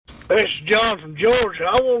This is John from Georgia.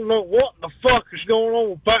 I want to know what the fuck is going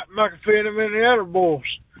on with Pat McAfee and the Indiana boys.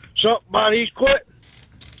 Something about he's quit?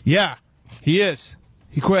 Yeah, he is.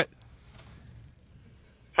 He quit.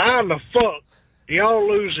 How in the fuck do y'all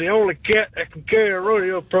lose the only cat that can carry a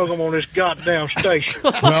rodeo program on this goddamn station?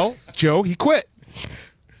 Well, Joe, he quit.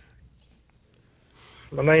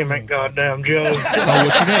 My name ain't goddamn Joe. Oh,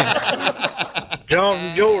 what's your name? John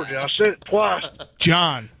from Georgia. I said it twice.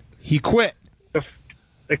 John, he quit.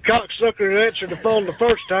 The cocksucker answered the phone the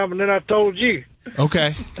first time, and then I told you.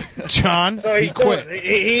 Okay. John, So he he's quit. done.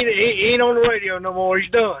 He ain't on the radio no more. He's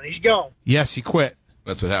done. He's gone. Yes, he quit.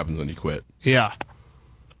 That's what happens when you quit. Yeah.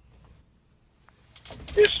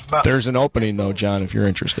 This is about There's an opening, though, John, if you're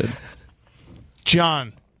interested.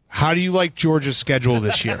 John, how do you like Georgia's schedule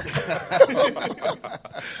this year?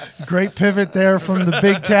 Great pivot there from the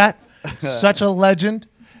big cat. Such a legend.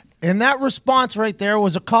 And that response right there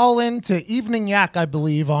was a call in to Evening Yak, I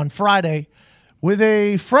believe, on Friday with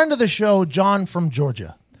a friend of the show, John from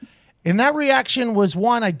Georgia. And that reaction was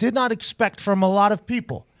one I did not expect from a lot of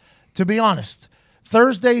people, to be honest.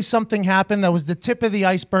 Thursday, something happened that was the tip of the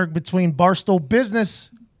iceberg between Barstool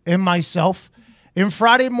Business and myself. And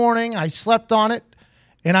Friday morning, I slept on it,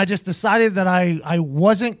 and I just decided that I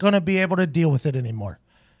wasn't going to be able to deal with it anymore.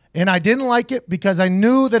 And I didn't like it because I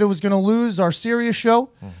knew that it was going to lose our serious show.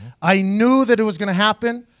 Mm-hmm. I knew that it was going to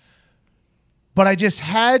happen. But I just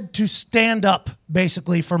had to stand up,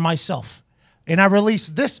 basically, for myself. And I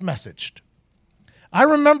released this message. I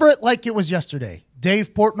remember it like it was yesterday.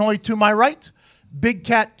 Dave Portnoy to my right, Big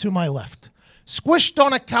Cat to my left. Squished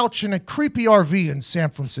on a couch in a creepy RV in San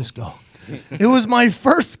Francisco. It was my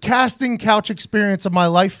first casting couch experience of my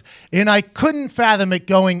life, and I couldn't fathom it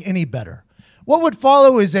going any better. What would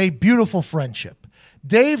follow is a beautiful friendship.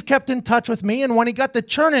 Dave kept in touch with me, and when he got the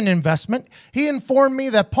Chernin investment, he informed me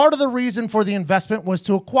that part of the reason for the investment was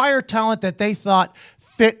to acquire talent that they thought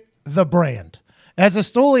fit the brand. As a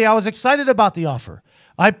stoolie, I was excited about the offer.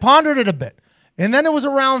 I pondered it a bit, and then it was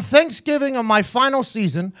around Thanksgiving of my final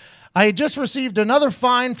season. I had just received another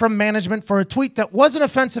fine from management for a tweet that wasn't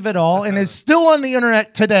offensive at all and is still on the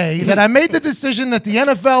internet today that I made the decision that the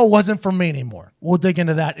NFL wasn't for me anymore. We'll dig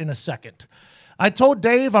into that in a second. I told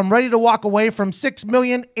Dave I'm ready to walk away from $6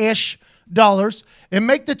 million-ish and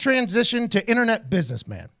make the transition to internet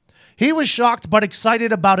businessman. He was shocked but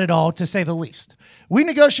excited about it all, to say the least. We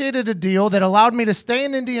negotiated a deal that allowed me to stay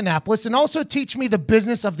in Indianapolis and also teach me the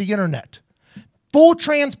business of the internet. Full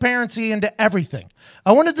transparency into everything.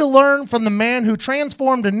 I wanted to learn from the man who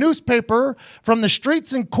transformed a newspaper from the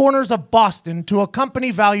streets and corners of Boston to a company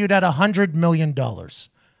valued at $100 million.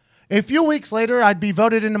 A few weeks later, I'd be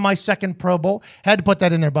voted into my second Pro Bowl. Had to put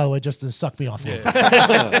that in there, by the way, just to suck me off.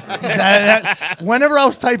 Yeah. Whenever I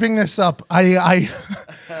was typing this up, I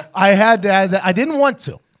had to add that. I didn't want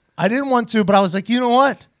to, but I was like, you know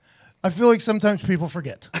what? I feel like sometimes people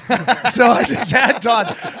forget. So I just had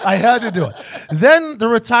to do it. Then the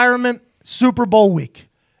retirement, Super Bowl week.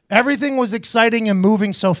 Everything was exciting and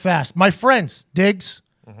moving so fast. My friends, Diggs,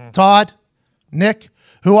 Todd, Nick,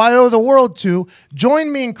 who I owe the world to,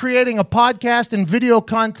 joined me in creating a podcast and video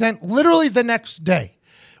content literally the next day.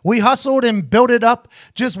 We hustled and built it up,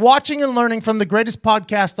 just watching and learning from the greatest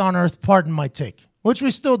podcast on earth, pardon my take, which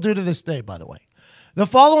we still do to this day, by the way. The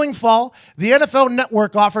following fall, the NFL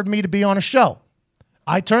Network offered me to be on a show.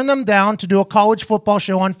 I turned them down to do a college football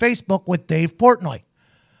show on Facebook with Dave Portnoy.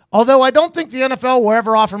 Although I don't think the NFL will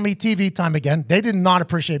ever offer me TV time again. They did not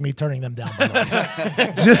appreciate me turning them down, by the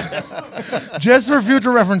way. just for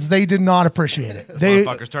future reference, they did not appreciate it. These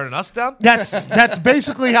motherfuckers turning us down? That's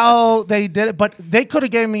basically how they did it. But they could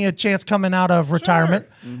have given me a chance coming out of retirement.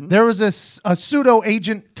 Mm-hmm. There was a pseudo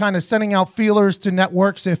agent kind of sending out feelers to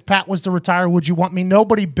networks. If Pat was to retire, would you want me?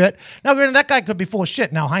 Nobody bit. Now, granted, that guy could be full of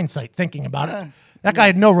shit now, hindsight, thinking about it. That guy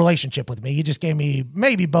had no relationship with me. He just gave me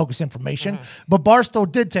maybe bogus information. But Barstow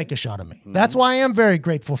did take a shot at me. That's why I am very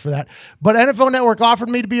grateful for that. But NFL Network offered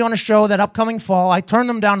me to be on a show that upcoming fall. I turned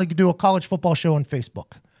them down to do a college football show on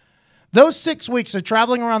Facebook. Those 6 weeks of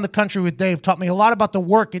traveling around the country with Dave taught me a lot about the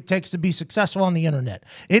work it takes to be successful on the internet.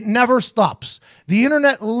 It never stops. The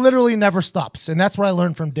internet literally never stops. And that's what I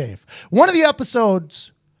learned from Dave. One of the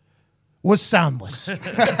episodes was soundless.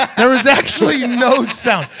 There was actually no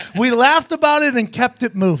sound. We laughed about it and kept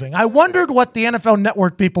it moving. I wondered what the NFL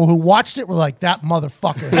Network people who watched it were like, that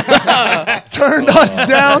motherfucker turned us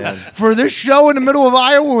down for this show in the middle of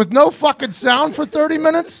Iowa with no fucking sound for 30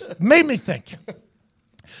 minutes. Made me think.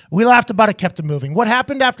 We laughed about it, kept it moving. What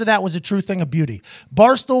happened after that was a true thing of beauty.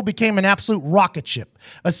 Barstool became an absolute rocket ship.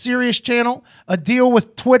 A serious channel, a deal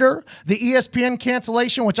with Twitter, the ESPN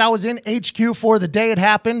cancellation, which I was in HQ for the day it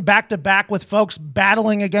happened, back to back with folks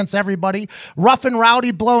battling against everybody, Rough and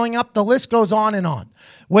Rowdy blowing up, the list goes on and on.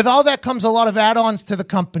 With all that comes a lot of add-ons to the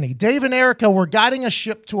company. Dave and Erica were guiding a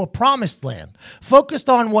ship to a promised land, focused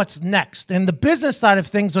on what's next, and the business side of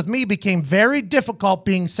things with me became very difficult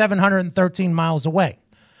being 713 miles away.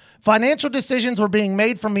 Financial decisions were being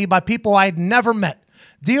made for me by people I had never met.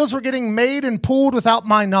 Deals were getting made and pooled without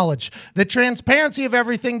my knowledge. The transparency of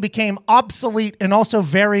everything became obsolete and also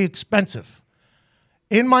very expensive.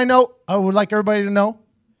 In my note, I would like everybody to know,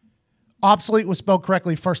 obsolete was spelled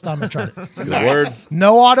correctly first time I tried it. It's a good word.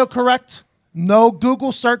 No autocorrect, no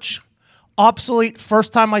Google search. Obsolete,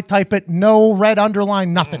 first time I type it, no red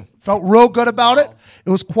underline, nothing. Felt real good about it.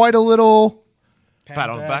 It was quite a little Pat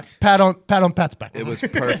on the back. pat on Pat's back. It was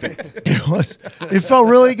perfect. It felt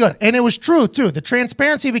really good. And it was true, too. The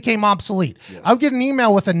transparency became obsolete. Yes. I would get an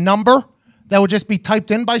email with a number that would just be typed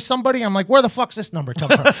in by somebody. I'm like, where the fuck's this number come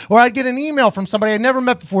from? Or I'd get an email from somebody I'd never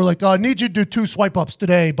met before, like, I need you to do 2 swipe ups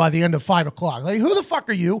today by the end of 5 o'clock. Like, who the fuck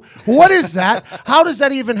are you? What is that? How does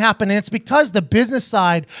that even happen? And it's because the business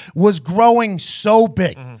side was growing so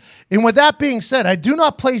big. Mm-hmm. And with that being said, I do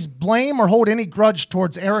not place blame or hold any grudge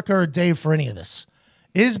towards Erica or Dave for any of this.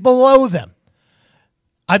 It is below them.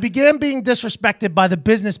 I began being disrespected by the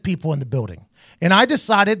business people in the building, and I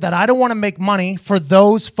decided that I don't want to make money for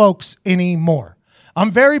those folks anymore.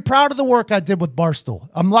 I'm very proud of the work I did with Barstool.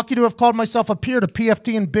 I'm lucky to have called myself a peer to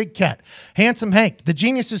PFT and Big Cat, Handsome Hank, the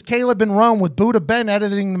geniuses Caleb and Rome with Buddha Ben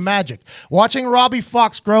editing the magic. Watching Robbie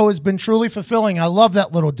Fox grow has been truly fulfilling. I love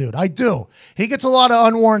that little dude. I do. He gets a lot of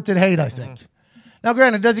unwarranted hate, I think. Now,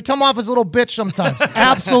 granted, does he come off as a little bitch sometimes?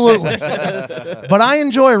 Absolutely. But I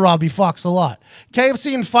enjoy Robbie Fox a lot.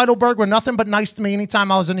 KFC and Feidelberg were nothing but nice to me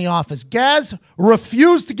anytime I was in the office. Gaz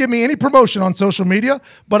refused to give me any promotion on social media,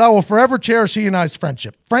 but I will forever cherish he and I's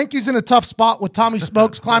friendship. Frankie's in a tough spot with Tommy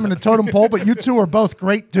Smokes climbing the totem pole, but you two are both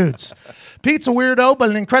great dudes. Pete's a weirdo, but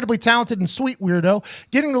an incredibly talented and sweet weirdo.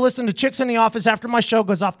 Getting to listen to Chicks in the Office after my show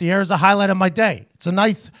goes off the air is a highlight of my day.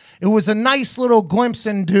 It was a nice little glimpse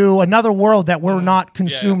into another world that we're not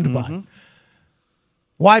consumed by.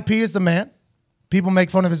 Mm-hmm. YP is the man. People make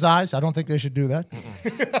fun of his eyes. I don't think they should do that.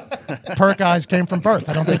 Perk eyes came from birth.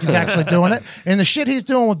 I don't think he's actually doing it. And the shit he's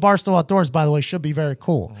doing with Barstool Outdoors, by the way, should be very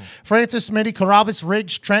cool. Francis, Smitty, Carabas,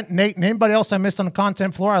 Riggs, Trent, Nate, and anybody else I missed on the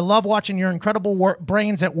content floor. I love watching your incredible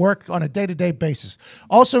brains at work on a day-to-day basis.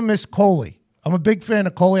 Also miss Coley. I'm a big fan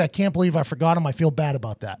of Coley. I can't believe I forgot him. I feel bad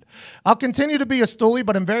about that. I'll continue to be a stoolie,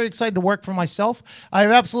 but I'm very excited to work for myself. I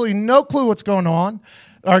have absolutely no clue what's going on.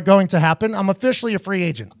 Are going to happen. I'm officially a free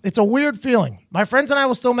agent. It's a weird feeling. My friends and I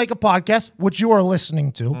will still make a podcast, which you are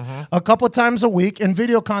listening to, a couple of times a week, and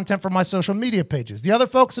video content for my social media pages. The other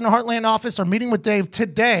folks in the Heartland office are meeting with Dave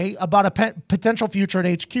today about a potential future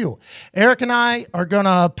at HQ. Eric and I are going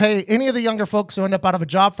to pay any of the younger folks who end up out of a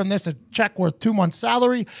job from this a check worth 2 months'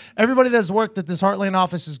 salary. Everybody that has worked at this Heartland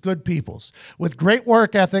office is good peoples with great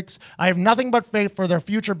work ethics. I have nothing but faith for their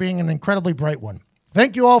future being an incredibly bright one.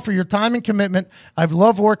 Thank you all for your time and commitment. I've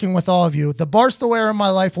loved working with all of you. The Barstool era of my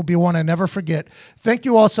life will be one I never forget. Thank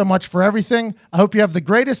you all so much for everything. I hope you have the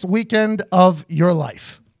greatest weekend of your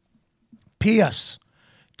life. P.S.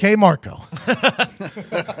 K. Marco.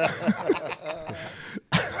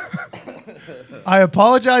 I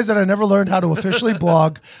apologize that I never learned how to officially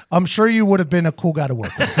blog. I'm sure you would have been a cool guy to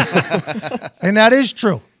work with. And that is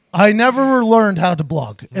true. I never learned how to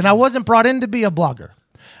blog. And I wasn't brought in to be a blogger.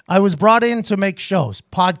 I was brought in to make shows,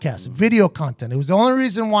 podcasts, video content. It was the only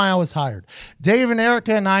reason why I was hired. Dave and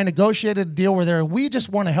Erica and I negotiated a deal where we just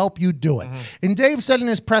want to help you do it. And Dave said in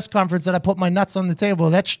his press conference that I put my nuts on the table.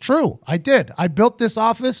 That's true. I did. I built this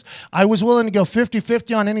office. I was willing to go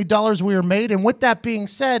 50-50 on any dollars we were made. And with that being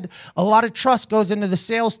said, a lot of trust goes into the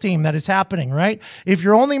sales team that is happening, right? If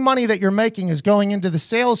your only money that you're making is going into the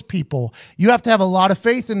salespeople, you have to have a lot of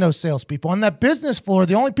faith in those salespeople. On that business floor,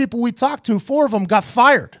 the only people we talked to, 4 of them got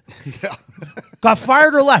fired. Yeah. Got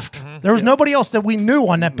fired or left. There was nobody else that we knew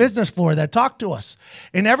on that business floor that talked to us.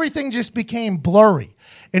 And everything just became blurry.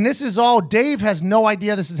 And this is all, Dave has no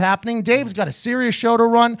idea this is happening. Dave's got a serious show to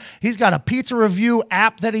run. He's got a pizza review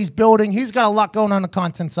app that he's building. He's got a lot going on the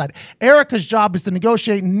content side. Erica's job is to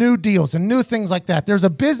negotiate new deals and new things like that. There's a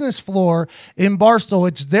business floor in Barstool.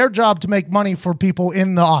 It's their job to make money for people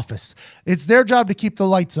in the office. It's their job to keep the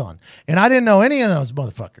lights on. And I didn't know any of those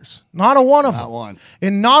motherfuckers. Not a one of them. Not one.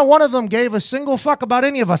 And not one of them gave a single fuck about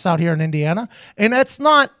any of us out here in Indiana. And that's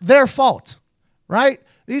not their fault, right?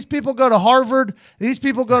 These people go to Harvard. These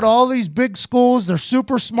people go to all these big schools. They're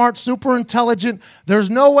super smart, super intelligent. There's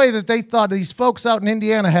no way that they thought these folks out in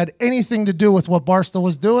Indiana had anything to do with what Barstool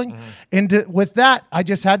was doing. And with that, I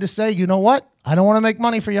just had to say, you know what? I don't want to make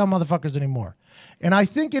money for y'all motherfuckers anymore. And I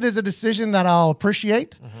think it is a decision that I'll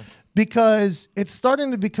appreciate because it's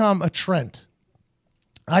starting to become a trend.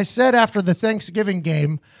 I said after the Thanksgiving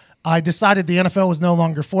game, I decided the NFL was no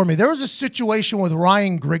longer for me. There was a situation with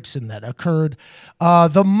Ryan Grigson that occurred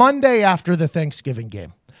the Monday after the Thanksgiving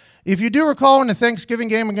game. If you do recall in the Thanksgiving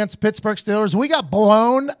game against the Pittsburgh Steelers, we got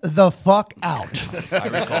blown the fuck out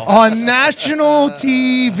on national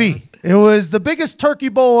TV. It was the biggest turkey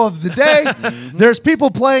bowl of the day. There's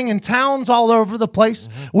people playing in towns all over the place.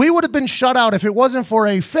 We would have been shut out if it wasn't for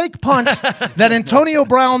a fake punt that Antonio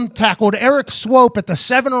Brown tackled Eric Swope at the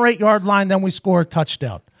 7 or 8 yard line. Then we scored a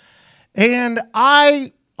touchdown. And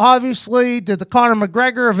I obviously did the Conor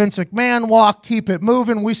McGregor, Vince McMahon walk, keep it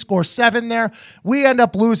moving. We score 7 there. We end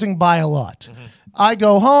up losing by a lot. I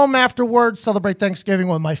go home afterwards, celebrate Thanksgiving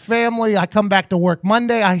with my family. I come back to work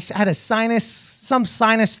Monday. I had some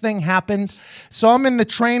sinus thing happened. So I'm in the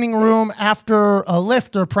training room after a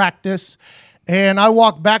lift or practice, and I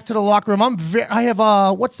walk back to the locker room. I have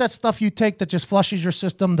what's that stuff you take that just flushes your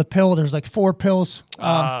system? The pill. There's like 4 pills.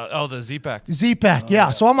 The Z-Pack. Z-Pack, yeah.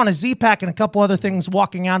 So I'm on a Z-Pack and a couple other things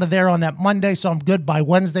walking out of there on that Monday, so I'm good by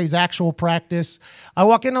Wednesday's actual practice. I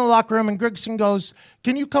walk into the locker room, and Grigson goes,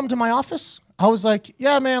 "Can you come to my office?" I was like,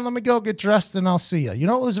 yeah, man, let me go get dressed and I'll see you. You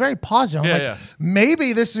know, it was very positive. I'm like,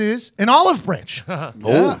 maybe this is an olive branch.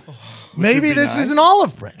 Maybe this is an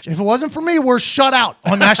olive branch. If it wasn't for me, we're shut out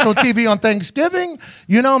on national TV on Thanksgiving.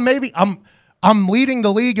 You know, maybe I'm leading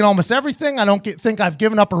the league in almost everything. I don't think I've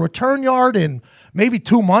given up a return yard in maybe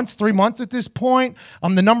 2 months, 3 months at this point.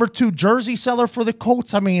 I'm the number 2 jersey seller for the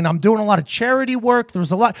Colts. I mean, I'm doing a lot of charity work.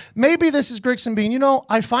 There's a lot. Maybe this is Grigson being, you know,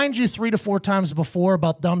 I find you 3 to 4 times before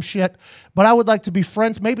about dumb shit, but I would like to be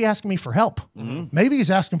friends. Maybe asking me for help. Maybe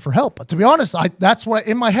he's asking for help. But to be honest, that's what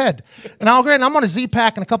in my head. And I'm on a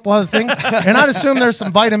Z-Pack and a couple other things, and I'd assume there's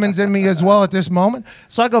some vitamins in me as well at this moment.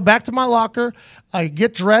 So I go back to my locker. I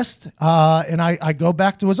get dressed, and I go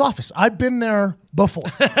back to his office. I've been there before.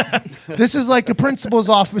 This is like the principal's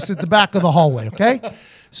office at the back of the hallway, okay?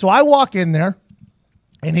 So I walk in there,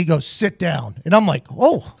 and he goes, sit down. And I'm like,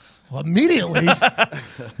 oh, well, immediately,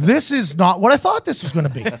 this is not what I thought this was going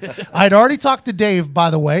to be. I'd already talked to Dave, by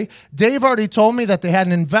the way. Dave already told me that they had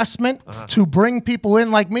an investment to bring people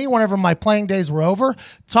in like me whenever my playing days were over.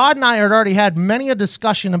 Todd and I had already had many a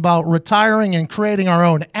discussion about retiring and creating our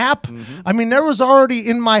own app. I mean, there was already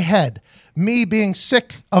in my head me being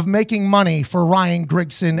sick of making money for Ryan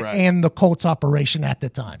Grigson and the Colts operation at the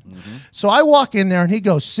time. So I walk in there and he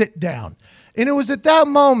goes, sit down. And it was at that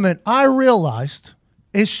moment I realized,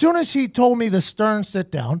 as soon as he told me the stern sit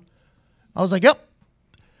down, I was like, yep,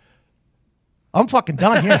 I'm fucking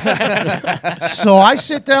done here. So I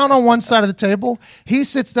sit down on one side of the table. He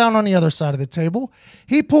sits down on the other side of the table.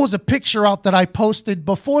 He pulls a picture out that I posted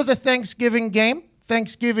before the Thanksgiving game.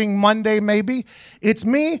 Thanksgiving Monday, maybe. It's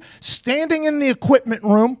me standing in the equipment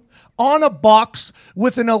room on a box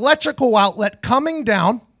with an electrical outlet coming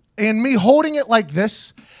down and me holding it like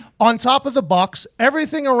this on top of the box.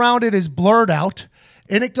 Everything around it is blurred out.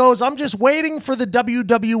 And it goes, I'm just waiting for the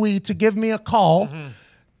WWE to give me a call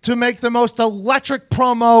to make the most electric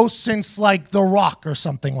promo since like The Rock or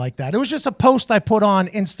something like that. It was just a post I put on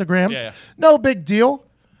Instagram. No big deal.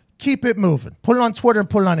 Keep it moving. Put it on Twitter and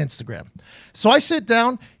put it on Instagram. So I sit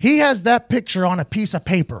down. He has that picture on a piece of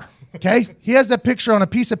paper, okay? He has that picture on a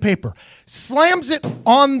piece of paper. Slams it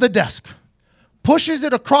on the desk. Pushes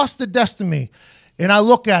it across the desk to me. And I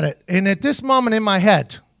look at it. And at this moment in my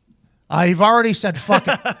head, I've already said fuck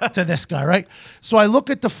it to this guy, right? So I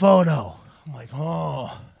look at the photo. I'm like,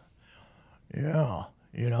 oh, yeah,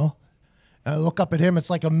 you know? And I look up at him. It's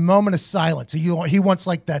like a moment of silence. He wants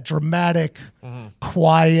like that dramatic,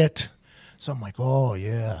 quiet. So I'm like, oh,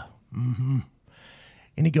 yeah. And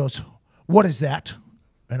he goes, what is that?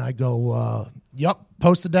 And I go, yep,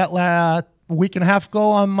 posted that week and a half ago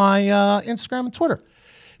on my Instagram and Twitter.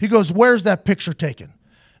 He goes, where's that picture taken?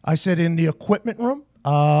 I said, in the equipment room.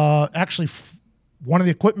 Actually, one of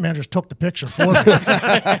the equipment managers took the picture for me,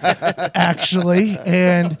 actually,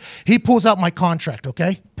 and he pulls out my contract,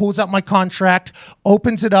 okay? Pulls out my contract,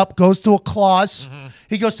 opens it up, goes to a clause.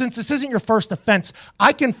 He goes, since this isn't your first offense,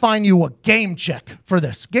 I can fine you a game check for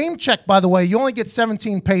this. Game check, by the way, you only get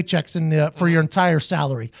 17 paychecks for your entire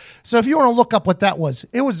salary. So if you want to look up what that was,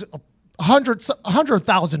 it was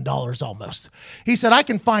 $100,000 almost. He said, I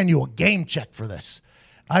can fine you a game check for this.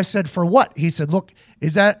 I said, for what? He said, look,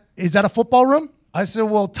 is that a football room? I said,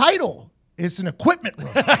 well, title It's an equipment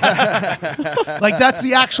room. Like that's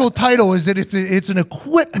the actual title. Is that it's an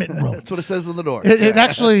equipment room. That's what it says on the door.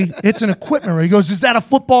 It's an equipment room. He goes, "Is that a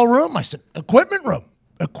football room?" I said, "Equipment room.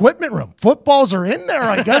 Equipment room. Footballs are in there,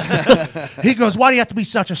 I guess." He goes, "Why do you have to be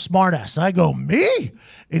such a smartass?" And I go, "Me?"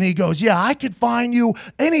 And he goes, "Yeah, I could find you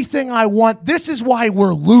anything I want. This is why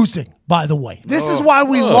we're losing, by the way. This is why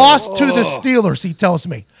we lost to the Steelers," he tells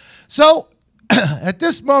me. So at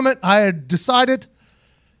this moment, I had decided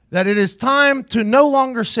that it is time to no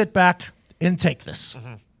longer sit back and take this.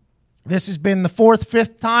 This has been the fourth,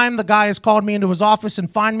 fifth time the guy has called me into his office and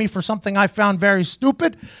fined me for something I found very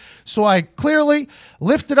stupid. So I clearly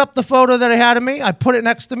lifted up the photo that he had of me. I put it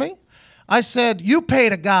next to me. I said, "You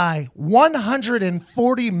paid a guy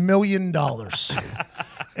 $140 million.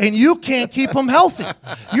 And you can't keep him healthy.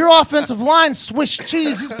 Your offensive line, Swiss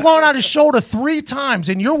cheese, he's blown out his shoulder 3 times,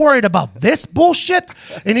 and you're worried about this bullshit?"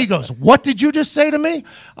 And he goes, "What did you just say to me?"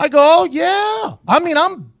 I go, "Oh, yeah. I mean,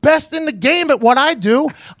 I'm best in the game at what I do.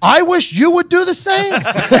 I wish you would do the same."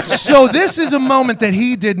 So this is a moment that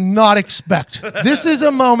he did not expect. This is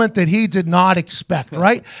a moment that he did not expect,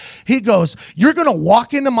 right? He goes, "You're going to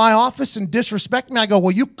walk into my office and disrespect me?" I go,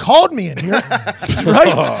 "Well, you called me in here,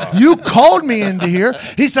 right? You called me into here."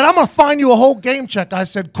 He said, "I'm going to find you a whole game check." I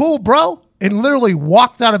said, "Cool, bro." And literally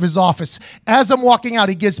walked out of his office. As I'm walking out,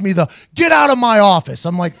 he gives me the "get out of my office."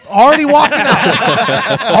 I'm like, already walking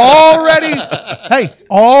out.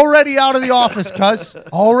 Already out of the office, cuz.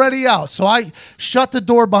 Already out. So I shut the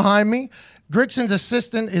door behind me. Grigson's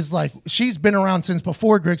assistant is like, she's been around since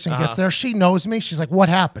before Grigson gets there. She knows me. She's like, "What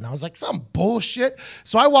happened?" I was like, "Some bullshit."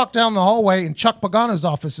 So I walk down the hallway, and Chuck Pagano's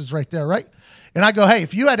office is right there, right? And I go, "Hey,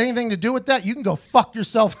 if you had anything to do with that, you can go fuck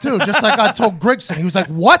yourself too," just like I told Grigson. He was like,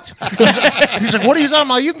 "What?" He's like, "What are you talking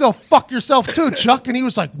about?" "You can go fuck yourself too, Chuck." And he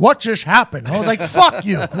was like, "What just happened?" I was like, "Fuck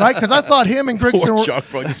you," right? Because I thought him and Grigson were... Chuck,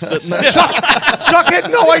 bro, just sitting there. Chuck had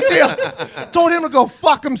no idea. Told him to go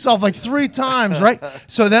fuck himself like 3 times, right?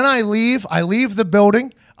 So then I leave the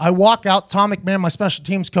building. I walk out. Tom McMahon, my special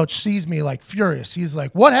teams coach, sees me like furious. He's like,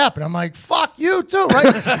 "What happened?" I'm like, "Fuck you too,"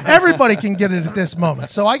 right? Everybody can get it at this moment.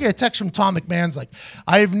 So I get a text from Tom McMahon's like,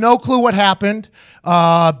 "I have no clue what happened,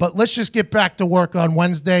 but let's just get back to work on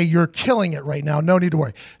Wednesday. You're killing it right now. No need to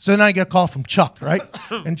worry." So then I get a call from Chuck, right?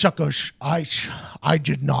 And Chuck goes, I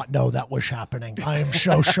did not know that was happening. I am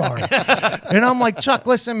so sorry." And I'm like, "Chuck,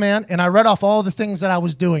 listen, man." And I read off all the things that I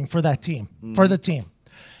was doing for that team, for the team.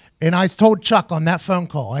 And I told Chuck on that phone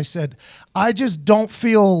call, I said, "I just don't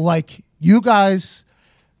feel like you guys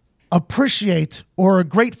appreciate or are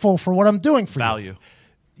grateful for what I'm doing for you."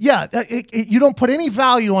 Yeah, you don't put any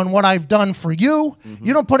value on what I've done for you.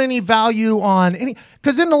 You don't put any value on any...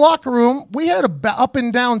 Because in the locker room, we had a up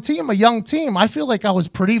and down team, a young team. I feel like I was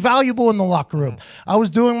pretty valuable in the locker room. I was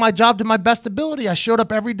doing my job to my best ability. I showed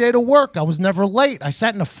up every day to work. I was never late. I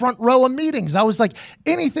sat in the front row of meetings. I was like,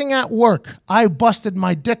 anything at work, I busted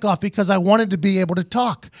my dick off because I wanted to be able to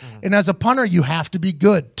talk. And as a punter, you have to be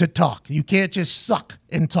good to talk. You can't just suck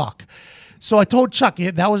and talk. So I told Chuck,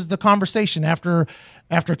 that was the conversation after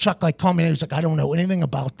Chuck like called me and he was like, "I don't know anything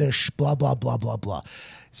about this, blah, blah, blah, blah, blah."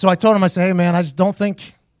 So I told him, I said, "Hey man, I don't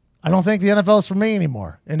think the NFL is for me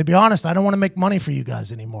anymore. And to be honest, I don't want to make money for you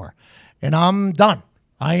guys anymore. And I'm done.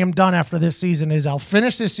 I am done after this season. I'll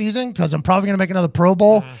finish this season because I'm probably going to make another Pro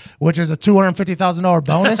Bowl, which is a $250,000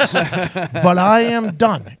 bonus. But I am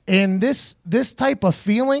done." And this type of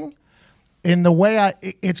feeling, in the way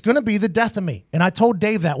it's going to be the death of me. And I told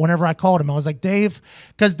Dave that whenever I called him. I was like, "Dave,"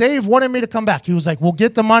 because Dave wanted me to come back. He was like, "We'll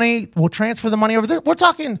get the money. We'll transfer the money over there." We're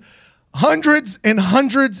talking hundreds and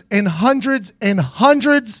hundreds and hundreds and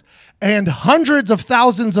hundreds and hundreds of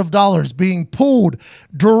thousands of dollars being pulled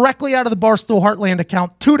directly out of the Barstool Heartland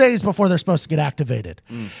account 2 days before they're supposed to get activated.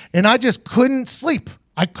 And I just couldn't sleep.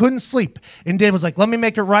 I couldn't sleep. And Dave was like, "Let me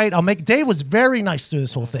make it right. Dave was very nice through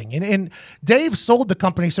this whole thing. And Dave sold the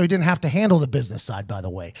company so he didn't have to handle the business side, by the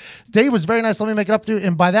way. Dave was very nice. "Let me make it up to you."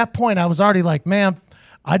 And by that point, I was already like, "Man,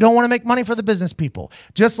 I don't want to make money for the business people."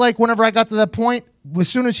 Just like whenever I got to that point, as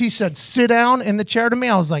soon as he said, "sit down" in the chair to me,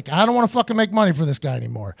 I was like, I don't want to fucking make money for this guy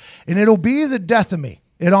anymore. And it'll be the death of me.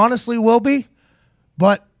 It honestly will be.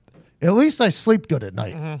 But at least I sleep good at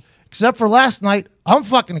night. Except for last night, I'm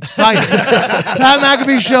fucking excited. Pat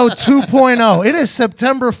McAfee Show 2.0. It is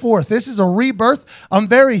September 4th. This is a rebirth. I'm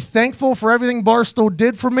very thankful for everything Barstool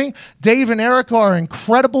did for me. Dave and Erica are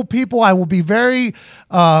incredible people. I will be very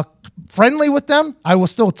friendly with them. I will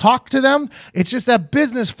still talk to them. It's just that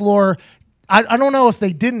business floor, I don't know if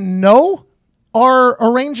they didn't know our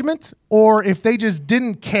arrangement or if they just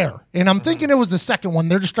didn't care. And I'm thinking it was the second one.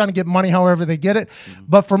 They're just trying to get money however they get it.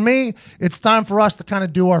 But for me, it's time for us to kind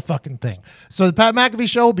of do our fucking thing. So the Pat McAfee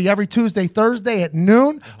Show will be every Tuesday, Thursday at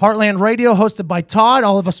noon. Heartland Radio hosted by Todd.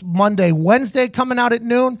 All of us Monday, Wednesday coming out at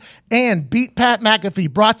noon. And Beat Pat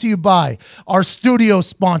McAfee brought to you by our studio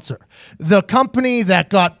sponsor, the company that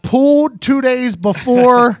got pulled 2 days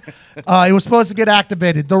before it was supposed to get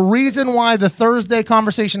activated. The reason why the Thursday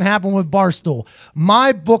conversation happened with Barstool,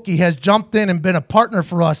 my bookie has jumped in and been a partner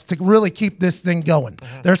for us to really keep this thing going.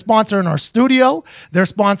 They're sponsoring our studio. They're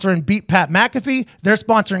sponsoring Beat Pat McAfee. They're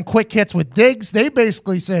sponsoring Quick Hits with Diggs. They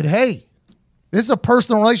basically said, hey, this is a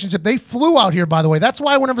personal relationship. They flew out here, by the way. That's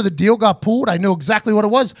why whenever the deal got pulled, I knew exactly what it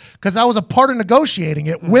was because I was a part of negotiating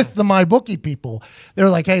it with the MyBookie people. They were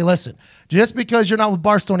like, hey, listen, just because you're not with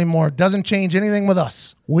Barstool anymore doesn't change anything with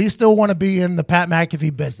us. We still want to be in the Pat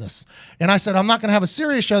McAfee business. And I said, I'm not going to have a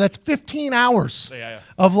serious show. That's 15 hours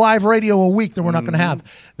of live radio a week that we're not going to have.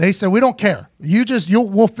 They said, we don't care.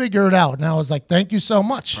 We'll figure it out. And I was like, thank you so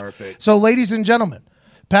much. Perfect. So, ladies and gentlemen,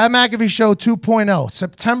 Pat McAfee Show 2.0,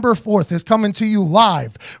 September 4th, is coming to you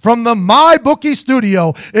live from the MyBookie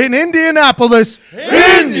studio in Indianapolis,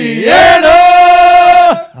 Indiana!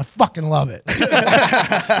 I fucking love it. Go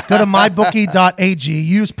to mybookie.ag,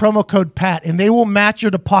 use promo code PAT, and they will match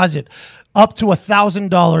your deposit up to $1,000,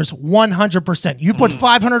 100%. You put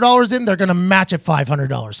 $500 in, they're going to match at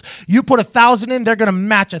 $500. You put $1,000 in, they're going to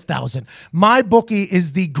match $1,000. MyBookie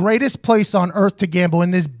is the greatest place on earth to gamble.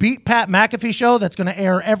 In this Beat Pat McAfee show that's going to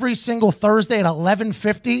air every single Thursday at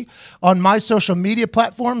 11:50 on my social media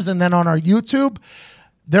platforms and then on our YouTube,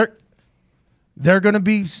 they're going to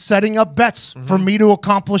be setting up bets for me to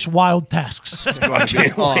accomplish wild tasks.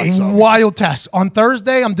 Awesome. Wild tasks. On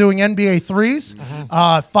Thursday, I'm doing NBA threes.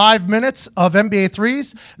 5 minutes of NBA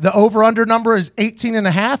threes. The over-under number is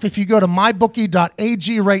 18.5. If you go to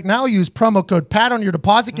mybookie.ag right now, use promo code PAT on your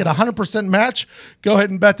deposit, get a 100% match. Go ahead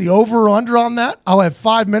and bet the over or under on that. I'll have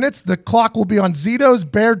 5 minutes. The clock will be on Zito's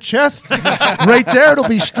bare chest. Right there. It'll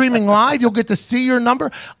be streaming live. You'll get to see your number.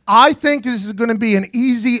 I think this is going to be an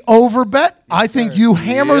easy over bet. I think you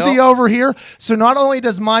hammer the over here. So not only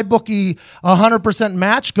does MyBookie 100%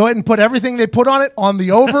 match, go ahead and put everything they put on it on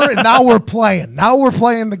the over, and now we're playing. Now we're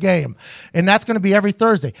playing the game. And that's going to be every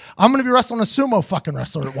Thursday. I'm going to be wrestling a sumo fucking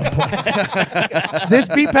wrestler at one point. This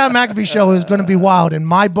Beat Pat McAfee show is going to be wild, and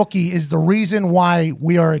MyBookie is the reason why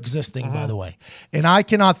we are existing, by the way. And I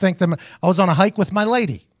cannot thank them. I was on a hike with my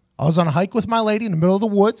lady. in the middle of the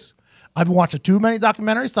woods. I've been watching too many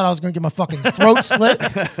documentaries, thought I was going to get my fucking throat slit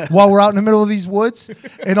while we're out in the middle of these woods.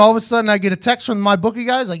 And all of a sudden, I get a text from my bookie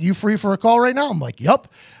guys, like, you free for a call right now? I'm like, yep.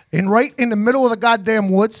 And right in the middle of the goddamn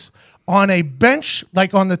woods, on a bench,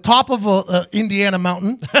 like on the top of a Indiana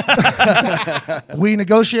mountain, we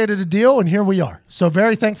negotiated a deal, and here we are. So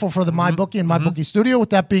very thankful for the MyBookie and MyBookie Studio. With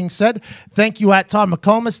that being said, thank you at Todd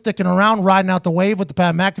McComas, sticking around, riding out the wave with the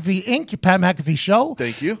Pat McAfee Inc., Pat McAfee Show.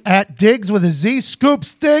 Thank you. At Diggs with a Z.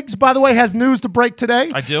 Scoops Diggs, by the way, has news to break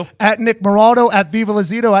today. I do. At Nick Moraldo, at Viva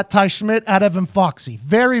Lazito, at Ty Schmidt, at Evan Foxy.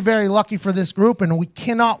 Very, very lucky for this group, and we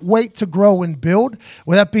cannot wait to grow and build.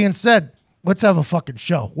 With that being said, let's have a fucking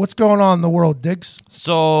show. What's going on in the world, Diggs?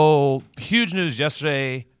 So, huge news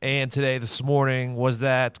yesterday and today, this morning, was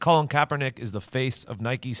that Colin Kaepernick is the face of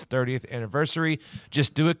Nike's 30th anniversary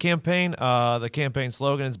Just Do It campaign. The campaign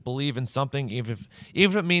slogan is "Believe in something, even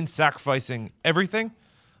if it means sacrificing everything."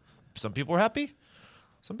 Some people are happy.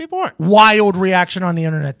 Some people aren't. Wild reaction on the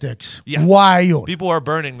internet, Diggs. Yeah. Wild. People are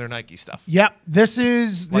burning their Nike stuff. Yep.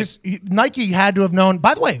 Nike had to have known.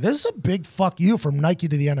 By the way, this is a big fuck you from Nike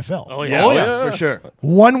to the NFL. Oh, Yeah, for sure.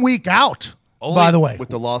 1 week out, by the way. With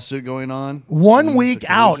the lawsuit going on. 1 week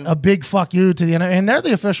out, a big fuck you to the NFL. And they're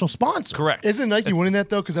the official sponsor. Correct. Isn't Nike winning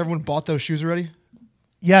that, though, because everyone bought those shoes already?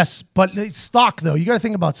 Yes, but it's stock, though. You got to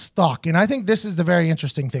think about stock. And I think this is the very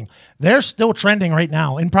interesting thing. They're still trending right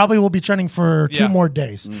now and probably will be trending for 2 more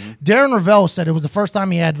days. Darren Ravel said it was the first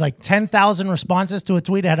time he had like 10,000 responses to a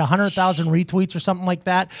tweet. It had 100,000 retweets or something like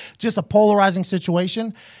that. Just a polarizing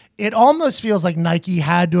situation. It almost feels like Nike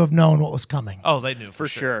had to have known what was coming. Oh, they knew for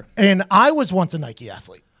sure. And I was once a Nike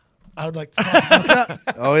athlete. I would like to talk about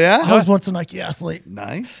that. Oh, yeah? I was once a Nike athlete.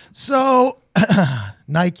 Nice. So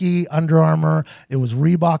Nike, Under Armour, it was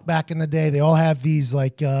Reebok back in the day. They all have these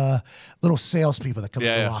like little salespeople that come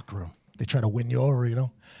in the locker room. They try to win you over,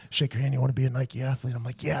 shake your hand. You want to be a Nike athlete? I'm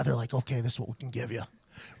like, yeah. They're like, okay, this is what we can give you.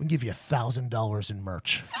 we can give you $1,000 in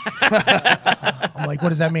merch. I'm like, what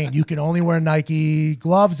does that mean? You can only wear Nike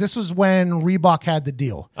gloves. This was when Reebok had the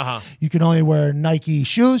deal. You can only wear Nike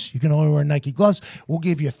shoes. You can only wear Nike gloves. We'll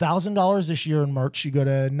give you $1,000 this year in merch. You go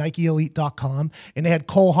to NikeElite.com, and they had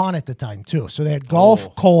Cole Haan at the time too. So they had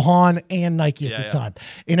golf, Cole Haan, and Nike at the time.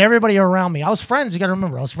 And everybody around me, I was friends. You got to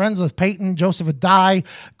remember, I was friends with Peyton, Joseph Adai,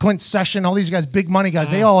 Clint Session, all these guys, big money guys.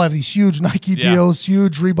 They all have these huge Nike deals,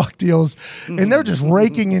 huge Reebok deals, and they're just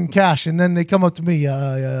raking in cash. And then they come up to me,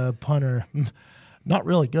 punter. Not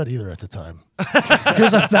really good either at the time.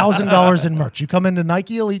 Here's $1,000 in merch. You come into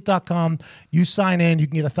NikeElite.com, you sign in, you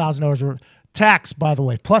can get $1,000 tax, by the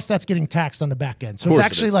way. Plus, that's getting taxed on the back end. So it's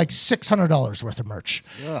actually like $600 worth of merch.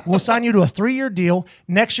 We'll sign you to a 3-year deal.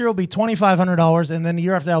 Next year will be $2,500, and then the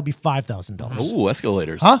year after that will be $5,000. Ooh,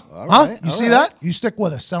 escalators. Huh? You see that? You stick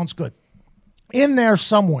with us. Sounds good. In there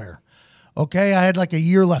somewhere, okay, I had like a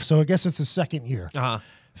year left, so I guess it's the second year.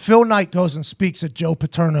 Phil Knight goes and speaks at Joe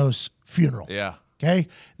Paterno's funeral. Okay,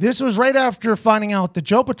 this was right after finding out that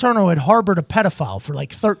Joe Paterno had harbored a pedophile for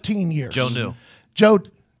like 13 years. Joe knew. Joe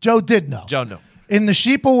did know. Joe knew. And the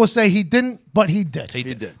sheeple will say he didn't, but he did. He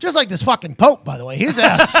did. Just like this fucking Pope, by the way. His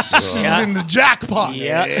ass is in the jackpot.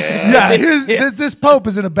 This Pope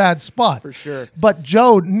is in a bad spot. For sure. But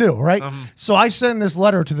Joe knew, right? So I send this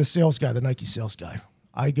letter to the sales guy, the Nike sales guy.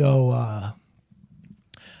 I go,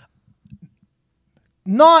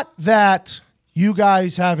 not that you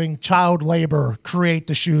guys having child labor create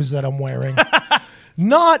the shoes that I'm wearing.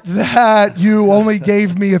 Not that you only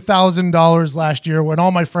gave me $1,000 last year when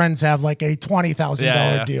all my friends have like a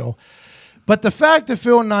 $20,000 deal. But the fact that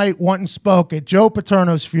Phil Knight went and spoke at Joe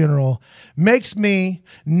Paterno's funeral makes me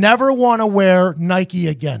never want to wear Nike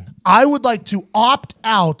again. I would like to opt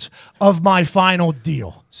out of my final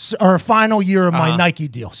deal or final year of my Nike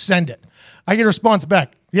deal. Send it. I get a response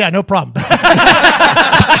back. Yeah, no problem. From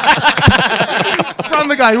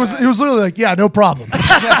the guy. He was literally like, yeah, no problem.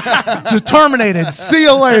 Terminated. See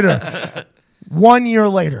you later. 1 year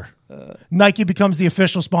later, Nike becomes the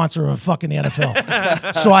official sponsor of fucking the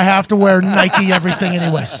NFL. So I have to wear Nike everything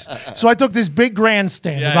anyways. So I took this big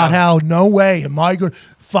grandstand about how no way am I going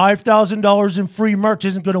 $5,000 in free merch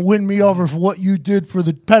isn't going to win me over for what you did for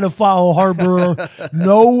the pedophile harborer.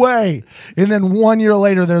 No way. And then 1 year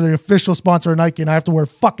later, they're the official sponsor of Nike, and I have to wear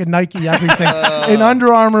fucking Nike everything. And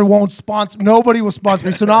Under Armour won't sponsor. Nobody will sponsor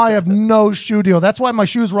me. So now I have no shoe deal. That's why my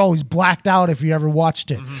shoes were always blacked out if you ever watched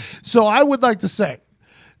it. So I would like to say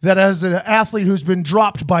that as an athlete who's been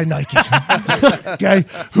dropped by Nike, okay,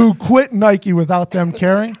 who quit Nike without them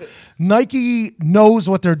caring, Nike knows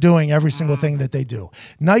what they're doing every single thing that they do.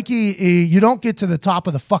 Nike, you don't get to the top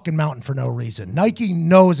of the fucking mountain for no reason. Nike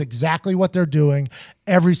knows exactly what they're doing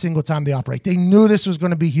every single time they operate. They knew this was going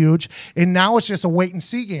to be huge, and now it's just a wait and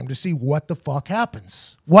see game to see what the fuck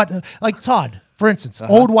happens. Like Todd, for instance,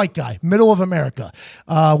 old white guy, middle of America,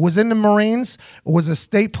 was in the Marines, was a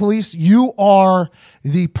state police. You are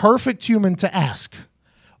the perfect human to ask,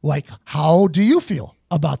 like, how do you feel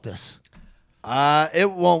about this?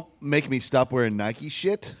 It won't make me stop wearing Nike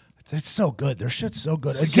shit. It's so good. Their shit's so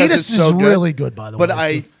good. Because Adidas it's so is good. really good, by the way. But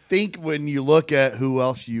I think when you look at who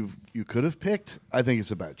else you could have picked, I think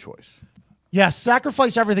it's a bad choice. Yeah,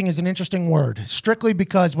 sacrifice everything is an interesting word, strictly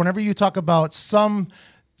because whenever you talk about some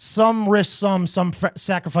risk, some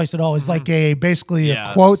sacrifice at all is like basically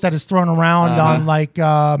a quote that is thrown around on like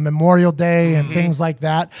Memorial Day and things like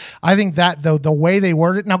that. I think that the way they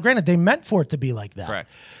worded it, now granted, they meant for it to be like that.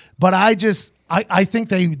 Correct. But I think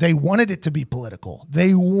they wanted it to be political.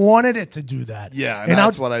 They wanted it to do that. Yeah, and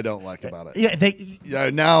that's what I don't like about it.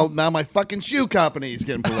 Yeah, now my fucking shoe company is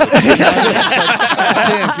getting political. It's like,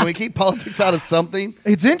 damn, can we keep politics out of something?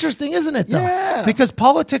 It's interesting, isn't it, though? Yeah. Because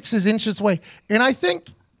politics is inches away. And I think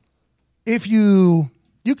if you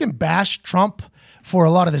can bash Trump for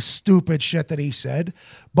a lot of the stupid shit that he said,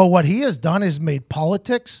 but what he has done is made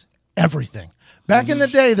politics everything. Back in the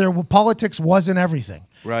day, politics wasn't everything.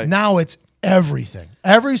 Right. Now it's everything.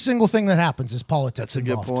 Every single thing that happens is politics. That's a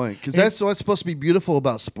good point. Because that's what's supposed to be beautiful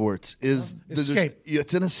about sports is escape.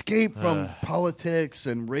 It's an escape from politics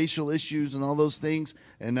and racial issues and all those things.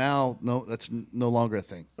 And now, no, that's no longer a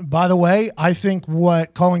thing. By the way, I think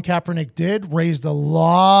what Colin Kaepernick did raised a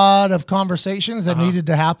lot of conversations that needed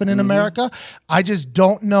to happen in America. I just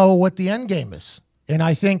don't know what the end game is. And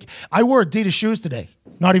I think I wore Adidas shoes today.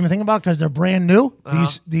 Not even thinking about it because they're brand new.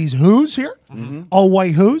 These Who's here, all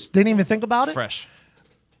white Who's. Didn't even think about it. Fresh.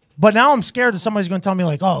 But now I'm scared that somebody's going to tell me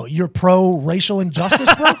like, "Oh, you're pro racial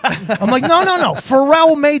injustice, bro." I'm like, no.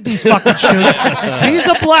 Pharrell made these fucking shoes. He's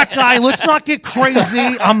a black guy. Let's not get crazy.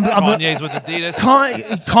 Kanye's with Adidas.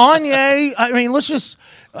 Kanye. I mean, let's just.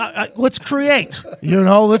 Let's create,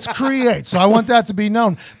 let's create. So I want that to be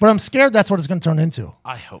known, but I'm scared that's what it's going to turn into.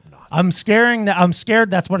 I hope not. I'm scared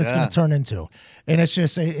that's what it's going to turn into, and it's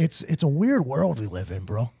just it's a weird world we live in,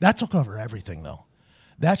 bro. That took over everything, though.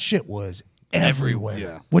 That shit was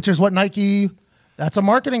everywhere, which is what Nike. That's a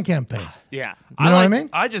marketing campaign. Yeah, you know what I mean.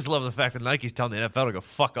 I just love the fact that Nike's telling the NFL to go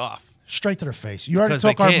fuck off straight to their face. You already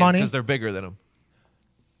took our money because they're bigger than them.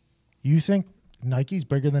 You think Nike's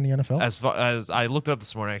bigger than the NFL? As I looked it up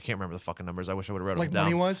this morning, I can't remember the fucking numbers. I wish I would have wrote them down.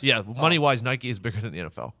 Like money-wise? Yeah, money-wise, Nike is bigger than the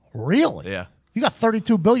NFL. Really? Yeah. You got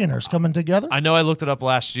 32 billionaires coming together? I know I looked it up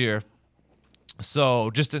last year. So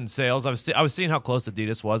just in sales, I was seeing how close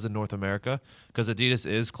Adidas was in North America because Adidas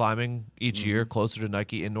is climbing each year closer to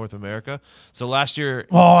Nike in North America. So last year...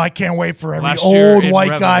 Oh, I can't wait for every last year old in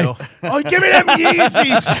white guy. revenue- Oh, give me them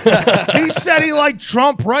Yeezys. He said he liked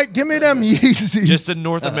Trump, right? Give me them Yeezys. Just in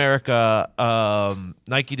North America,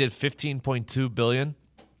 Nike did $15.2 billion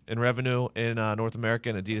in revenue in North America,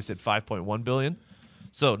 and Adidas did $5.1 billion.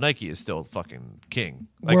 So Nike is still fucking king.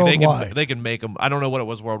 Like Worldwide. they can make them. I don't know what it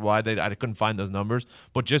was worldwide. I couldn't find those numbers,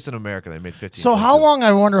 but just in America they made 15. So how long?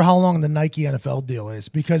 I wonder how long the Nike NFL deal is,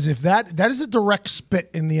 because if that is a direct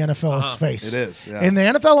spit in the NFL's face. It is, yeah. And the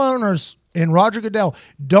NFL owners and Roger Goodell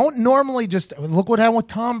don't normally just look what happened with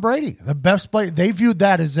Tom Brady, the best player. They viewed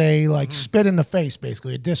that as a spit in the face,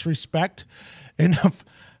 basically a disrespect. And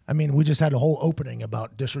I mean, we just had a whole opening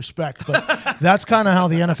about disrespect, but that's kind of how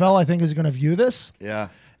the NFL, I think, is going to view this. Yeah.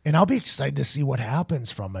 And I'll be excited to see what happens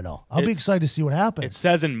from it all. I'll be excited to see what happens. It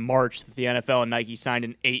says in March that the NFL and Nike signed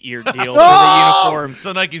an 8-year deal for the uniforms.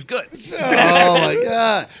 So Nike's good. Oh my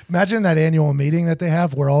God. Imagine that annual meeting that they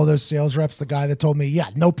have where all those sales reps, the guy that told me, yeah,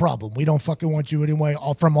 no problem, we don't fucking want you anyway,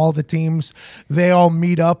 all from all the teams, they all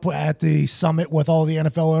meet up at the summit with all the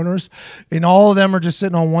NFL owners, and all of them are just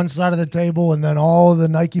sitting on one side of the table, and then all the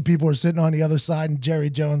Nike people are sitting on the other side, and Jerry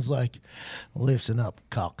Jones like, listen up,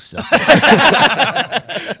 cocksucker.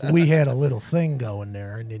 We had a little thing going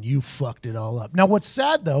there, and then you fucked it all up. Now, what's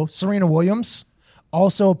sad, though, Serena Williams,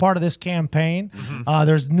 also a part of this campaign.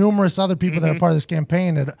 There's numerous other people that are part of this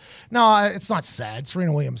campaign. No, it's not sad.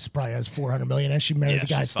 Serena Williams probably has 400 million, and she married the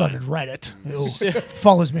guy that started Reddit, who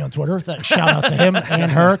follows me on Twitter. Shout out to him and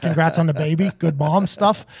her. Congrats on the baby. Good mom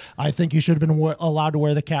stuff. I think you should have been allowed to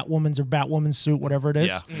wear the Catwoman's or Batwoman's suit, whatever it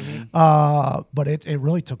is. Yeah. But it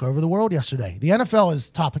really took over the world yesterday. The NFL is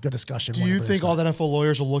topic of discussion. Do you think all the NFL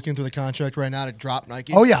lawyers are looking through the contract right now to drop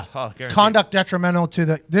Nike? Oh, yeah. Guaranteed. Conduct detrimental to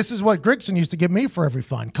the... This is what Grigson used to give me for every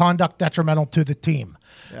fine. Conduct detrimental to the team.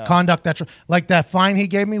 Yeah. Conduct like that fine he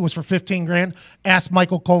gave me was for 15 grand. Asked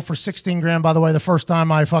Michael Cole for 16 grand, by the way, the first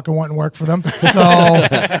time I fucking went and worked for them. So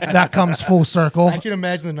that comes full circle. I can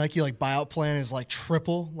imagine the Nike buyout plan is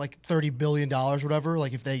triple, $30 billion, whatever,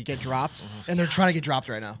 if they get dropped. And they're trying to get dropped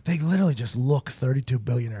right now. They literally just look 32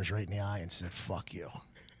 billionaires right in the eye and said, fuck you.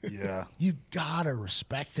 Yeah. You gotta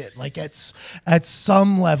respect it. At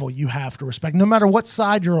some level, you have to respect, no matter what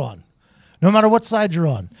side you're on. No matter what side you're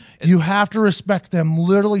on, you have to respect them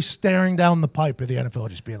literally staring down the pipe of the NFL,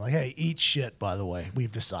 just being like, hey, eat shit, by the way.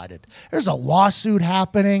 We've decided. There's a lawsuit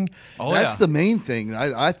happening. That's the main thing.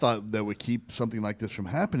 I thought that would keep something like this from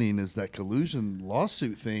happening is that collusion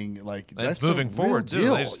lawsuit thing. That's moving forward, too.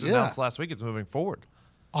 deal. They just announced last week it's moving forward.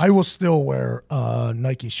 I will still wear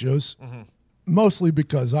Nike shoes. Mostly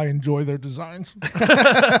because I enjoy their designs.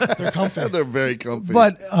 They're comfy. They're very comfy.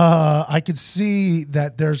 But I could see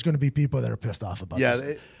that there's going to be people that are pissed off about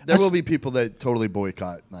this. There will be people that totally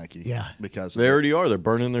boycott Nike. Yeah. Because They already are. They're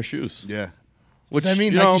burning their shoes. Yeah. Which, Does that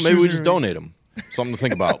mean you know, Nike maybe we shoes just are- donate them. Something to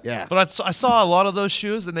think about. Yeah. But I saw a lot of those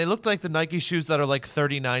shoes, and they looked like the Nike shoes that are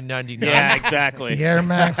 $39.99. Yeah, exactly. The Air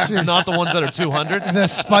Maxes. Not the ones that are $200. The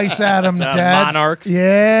Spice Adam dad. Monarchs.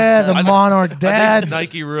 Yeah, the Monarch I think dads.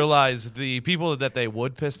 Nike realized the people that they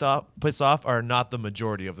would piss off are not the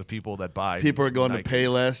majority of the people that buy. People are going Nike. to pay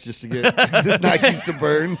less just to get the Nikes to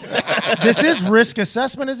burn. This is risk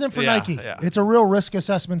assessment, isn't it, for Yeah, Nike? yeah. It's a real risk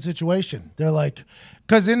assessment situation. They're like,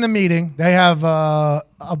 because in the meeting, they have a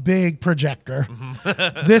big projector.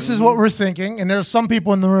 This is what we're thinking. And there's some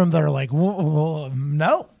people in the room that are like,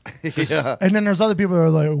 no. Yeah. And then there's other people that are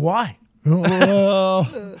like, why?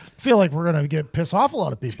 Feel like we're going to get piss off a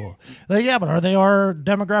lot of people. Like, yeah, but are they our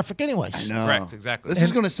demographic anyways? No. Correct, exactly. This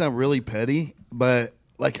is going to sound really petty, but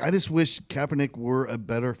I just wish Kaepernick were a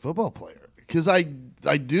better football player because I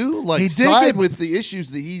do He did side get- with the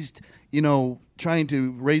issues that he's trying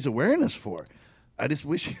to raise awareness for. I just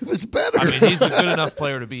wish he was better. I mean, he's a good enough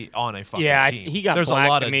player to be on a fucking team. he got There's blacked. a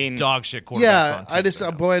lot of I mean, dog shit quarterbacks yeah, on teams.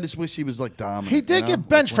 I just wish he was like dominant. He did get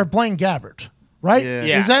benched for Blaine Gabbert, right?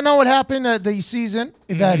 Yeah. Is that not what happened at the season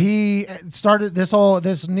that he started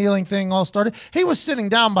this kneeling thing all started? He was sitting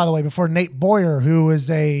down, by the way, before Nate Boyer, who is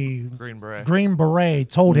a Green Beret,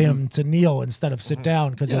 told him to kneel instead of sit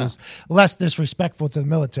down because it was less disrespectful to the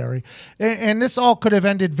military. And this all could have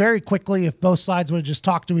ended very quickly if both sides would have just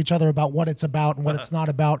talked to each other about what it's about and what it's not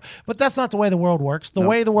about. But that's not the way the world works. The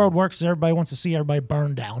way the world works is everybody wants to see everybody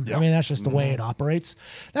burn down. I mean, that's just the way it operates.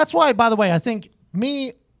 That's why, by the way, I think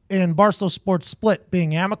me and Barstool Sports Split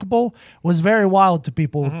being amicable was very wild to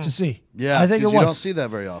people to see. Yeah, I think it was. You don't see that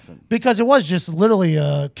very often. Because it was just literally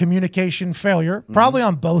a communication failure, probably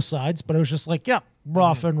on both sides, but it was just like, yeah, we're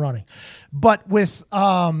off and running. But with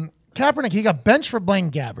Kaepernick, he got benched for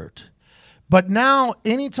Blaine Gabbert. But now,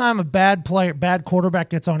 anytime a bad quarterback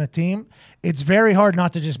gets on a team, it's very hard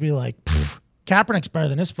not to just be like, Kaepernick's better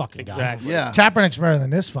than this fucking guy. Exactly. Yeah. Kaepernick's better than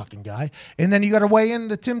this fucking guy. And then you got to weigh in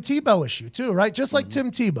the Tim Tebow issue too, right? Just like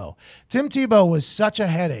Tim Tebow. Tim Tebow was such a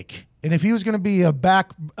headache. And if he was going to be a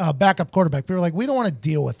backup quarterback, people were like, we don't want to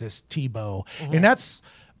deal with this Tebow. And that's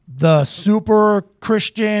the super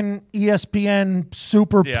Christian ESPN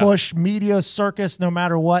super push media circus, no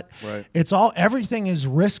matter what. Right. It's all, everything is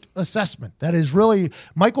risk assessment. That is really,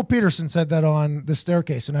 Michael Peterson said that on The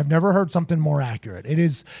Staircase, and I've never heard something more accurate. It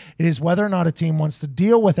is whether or not a team wants to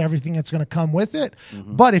deal with everything that's going to come with it.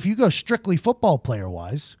 But if you go strictly football player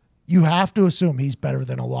wise, you have to assume he's better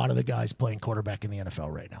than a lot of the guys playing quarterback in the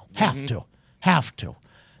NFL right now. Have to.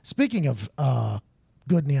 Speaking of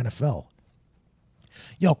good in the NFL,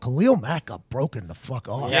 yo, Khalil Mack got broken the fuck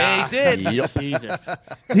off. Yeah, he did. Yep. Jesus.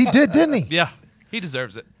 He did, didn't he? Yeah, he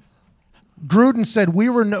deserves it. Gruden said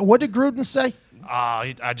what did Gruden say?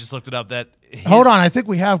 I just looked it up. Hold on, I think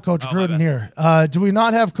we have Coach my Gruden bad. here. Do we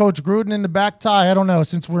not have Coach Gruden in the back tie? I don't know,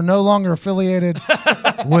 since we're no longer affiliated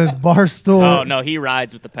with Barstool. Oh no, he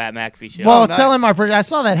rides with the Pat McAfee show. Well, tell him I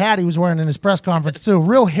saw that hat he was wearing in his press conference too.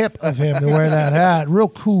 Real hip of him to wear that hat. Real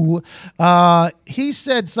cool. He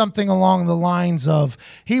said something along the lines of,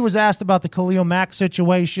 he was asked about the Khalil Mack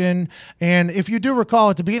situation, and if you do recall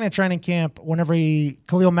at the beginning of training camp, whenever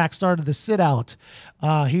Khalil Mack started the sit out,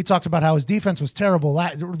 he talked about how his defense was terrible.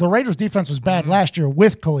 The Raiders' defense was bad last year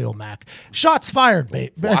with Khalil Mack. Shots fired,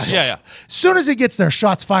 babe. Yeah. Soon as he gets there,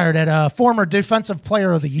 shots fired at a former Defensive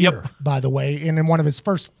Player of the Year, by the way, in one of his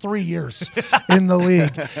first 3 years in the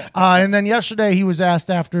league. And then yesterday he was asked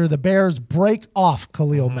after the Bears break off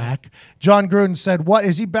Khalil Mack. John Gruden said, what,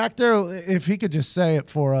 is he back there? If he could just say it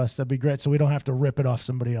for us, that'd be great, so we don't have to rip it off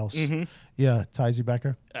somebody else. Yeah, Tyzy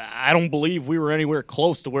Becker. I don't believe we were anywhere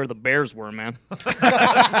close to where the Bears were, man.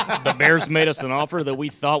 The Bears made us an offer that we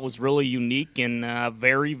thought was really unique and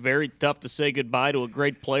very, very tough to say goodbye to a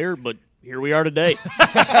great player, but here we are today.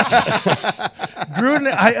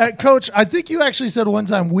 Gruden, Coach, I think you actually said one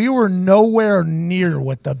time we were nowhere near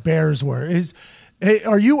what the Bears were.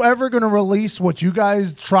 Are you ever going to release what you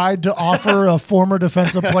guys tried to offer a former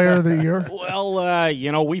Defensive Player of the Year?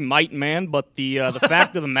 Well, we might, man, but the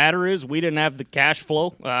fact of the matter is we didn't have the cash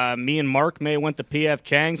flow. Me and Mark may have went to P.F.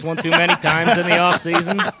 Chang's one too many times in the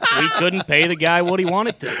offseason. We couldn't pay the guy what he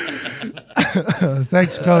wanted to.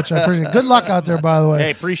 Thanks, Coach. I appreciate it. Good luck out there, by the way.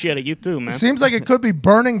 Hey, appreciate it. You too, man. Seems like it could be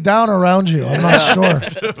burning down around you. I'm not sure.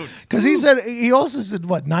 Because he also said,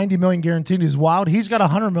 what, $90 million guaranteed is wild? He's got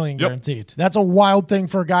 $100 million guaranteed. That's a wild thing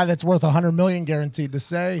for a guy that's worth $100 million guaranteed to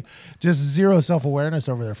say. Just zero self-awareness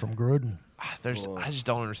over there from Gruden. I just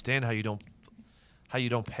don't understand how you don't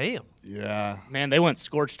pay him. Yeah. Man, they went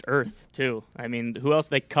scorched earth, too. I mean, who else?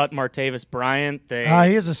 They cut Martavis Bryant. He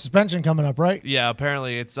has a suspension coming up, right? Yeah,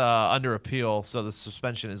 apparently it's under appeal, so the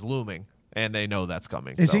suspension is looming, and they know that's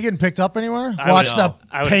coming. Is he getting picked up anywhere? I Watch would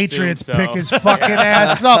the Patriots assume so. pick his fucking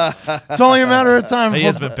ass up. It's only a matter of time. He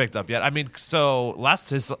hasn't been picked up yet. I mean, so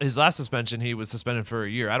his last suspension, he was suspended for a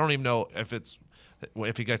year. I don't even know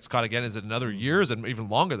if he gets caught again, is it another year? Is it even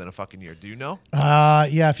longer than a fucking year? Do you know?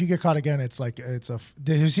 Yeah, if you get caught again,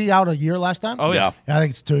 was he out a year last time? Oh, yeah. I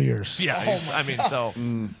think it's 2 years. Yeah,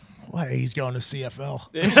 Well, he's going to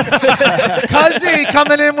CFL. Cuzzy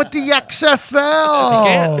coming in with the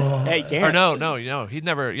XFL. Hey, can't. Or no, he'd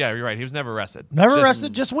never, yeah, you're right. He was never arrested. Never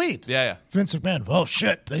arrested, just weed. Yeah. Vince McMahon, oh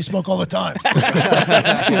shit, they smoke all the time.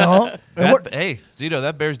 Hey, Zito,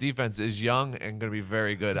 that Bears defense is young and going to be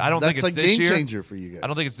very good. I don't think it's like this game year. changer for you guys. I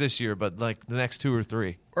don't think it's this year, but like the next 2 or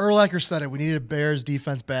 3. Urlacher said it. We needed a Bears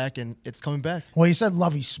defense back, and it's coming back. Well, he said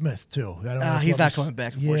Lovie Smith too. I don't know if He's Lovie not coming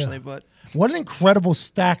back, unfortunately. But What an incredible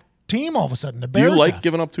stacked team all of a sudden. The Do Bears you like have.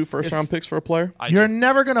 giving up 2 first-round picks for a player? You're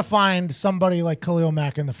never going to find somebody like Khalil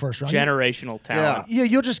Mack in the first round. Generational talent. Yeah,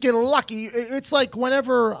 you'll just get lucky. It's like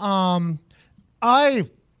whenever I,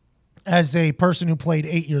 as a person who played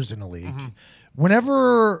 8 years in the league,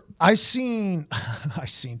 whenever I seen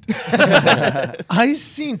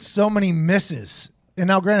so many misses. And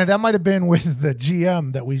now, granted, that might have been with the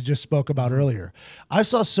GM that we just spoke about earlier. I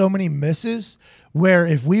saw so many misses where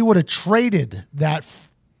if we would have traded that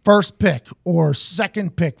first pick or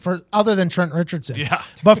second pick for other than Trent Richardson,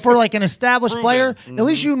 but for like an established player, at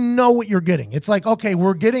least you know what you're getting. It's like, okay,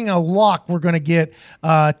 we're getting a lock. We're going to get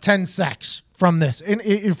 10 sacks from this. In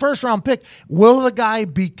your first round pick, will the guy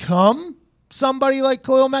become somebody like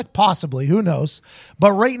Khalil Mack? Possibly. Who knows?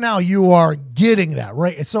 But right now you are getting that,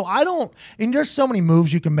 right? So and there's so many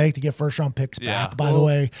moves you can make to get first round picks back, by the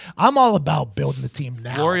way. I'm all about building the team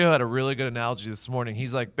now. Florio had a really good analogy this morning.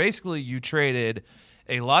 He's like, basically you traded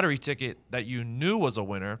a lottery ticket that you knew was a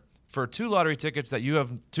winner for 2 lottery tickets that you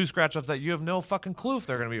have 2 scratch-offs that you have no fucking clue if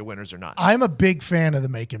they're going to be winners or not. I'm a big fan of the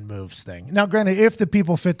making moves thing. Now, granted, if the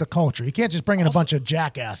people fit the culture, you can't just bring in a bunch of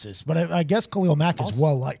jackasses. But I guess Khalil Mack is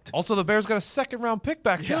well liked. Also, the Bears got a 2nd-round pick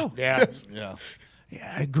back too. Yeah.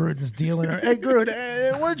 Yeah, Gruden's dealing. Hey,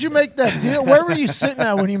 Gruden, where'd you make that deal? Where were you sitting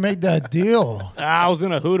at when you made that deal? I was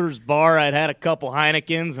in a Hooters bar. I'd had a couple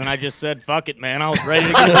Heinekens, and I just said, fuck it, man. I was ready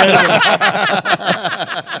to get rid of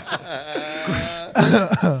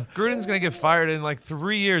him. Gruden's going to get fired in like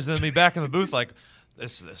 3 years and then be back in the booth like,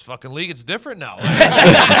 this fucking league, it's different now.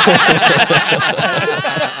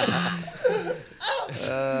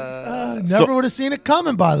 Never would have seen it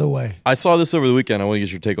coming, by the way. I saw this over the weekend. I want to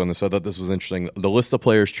get your take on this. I thought this was interesting. The list of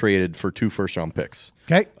players traded for 2 first-round picks.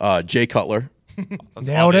 Okay. Jay Cutler,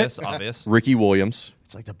 Nailed it. Obvious. Ricky Williams,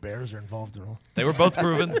 It's like the Bears are involved in all. They were both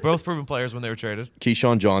proven players when they were traded.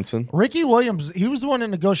 Keyshawn Johnson. Ricky Williams, he was the one that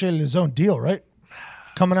negotiated his own deal, right?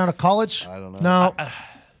 Coming out of college? I don't know. No.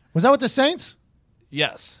 Was that with the Saints?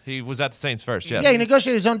 Yes, he was at the Saints first. Yes. Yeah, he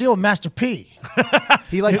negotiated his own deal with Master P.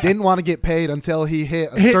 He didn't want to get paid until he hit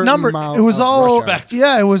a Hit certain number. amount. It was of all. rush yards.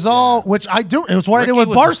 Yeah, it was all. Which I do. It was what I did with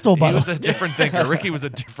Barstool. By He the was way, a different thinker. Ricky was a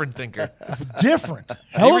different thinker. different.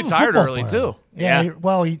 He Hell of a retired football early player. too. Yeah.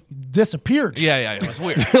 Yeah. He disappeared Yeah, it was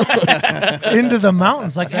weird. into the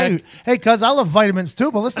mountains. Like, hey, cuz I love vitamins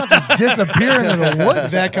too, but let's not just disappear into the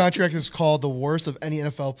woods. That contract is called the worst of any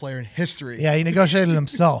NFL player in history. Yeah, he negotiated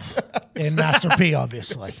himself in Master P,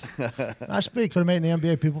 obviously. Master P could have made the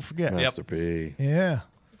NBA. People forget. Master P. Yeah.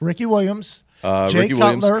 Ricky Williams. Jay Ricky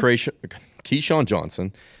Williams, Cutler. Keyshawn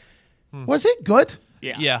Johnson. Was he good?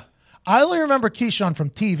 Yeah. I only remember Keyshawn from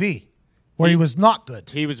TV, where he was not good.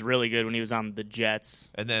 He was really good when he was on the Jets.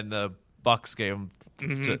 And then the Bucks gave him.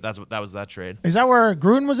 That was that trade. Is that where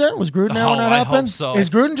Gruden was there? Was Gruden there when that I happened? hope so. Is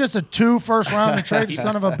Gruden just a 2 first-round trade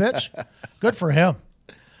son of a bitch? Good for him.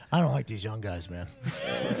 I don't like these young guys, man.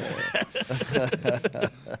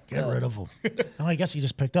 Get rid of them. Oh, I guess he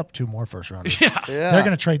just picked up 2 more first-rounders. Yeah. They're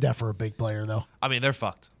going to trade that for a big player, though. I mean, they're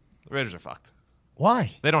fucked. The Raiders are fucked.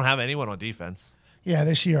 Why? They don't have anyone on defense. Yeah,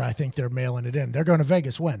 this year I think they're mailing it in. They're going to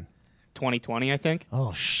Vegas when? 2020, I think.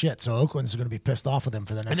 Oh, shit. So Oakland's going to be pissed off with them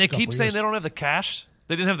for the next And they couple keep saying years. they don't have the cash.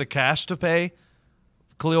 They didn't have the cash to pay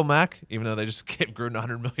Khalil Mack, even though they just gave Gruden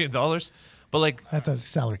 $100 million. But, like, That's a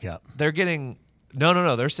salary cap. they're getting –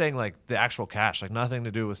 no. They're saying, like, the actual cash. Like, nothing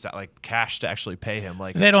to do with, like, cash to actually pay him.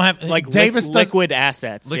 Like, They don't have Like Davis does- liquid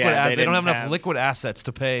assets. they don't have enough liquid assets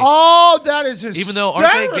to pay. Oh, that is hysterical. Even though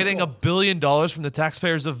aren't they getting $1 billion from the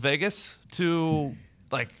taxpayers of Vegas to,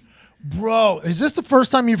 like – Bro, is this the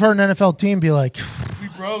first time you've heard an NFL team be like, We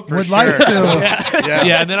broke. would like to?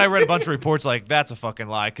 Yeah, and then I read a bunch of reports like that's a fucking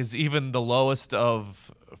lie because even the lowest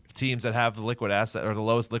of teams that have the liquid asset or the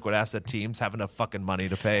lowest liquid asset teams have enough fucking money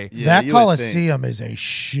to pay. That you would Coliseum is a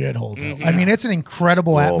shithole, though. I mean, it's an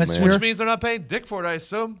incredible atmosphere. Which means they're not paying dick for it, I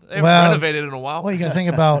assume. They haven't Well- renovated in a while. Well, you got to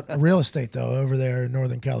think about real estate, though, over there in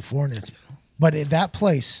Northern California. But that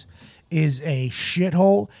place is a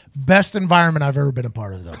shithole. Best environment I've ever been a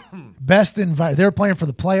part of, though. Best environment. They were playing for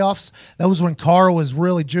the playoffs. That was when Carr was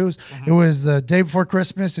really juiced. It was the day before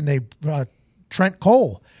Christmas, and Trent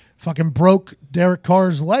Cole fucking broke Derek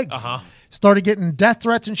Carr's leg. Started getting death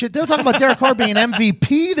threats and shit. They were talking about Derek Carr being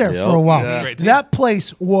MVP there for a while. Great team. That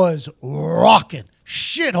place was rocking.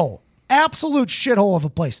 Shithole. Absolute shithole of a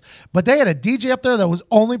place. But they had a DJ up there that was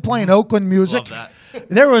only playing Oakland music. Love that.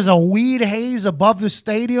 There was a weed haze above the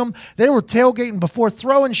stadium. They were tailgating before,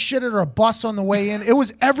 throwing shit at our bus on the way in. It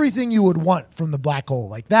was everything you would want from the black hole.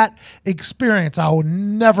 Like that experience, I will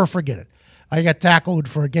never forget it. I got tackled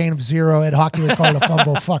for a gain of 0. Ed Hockey called a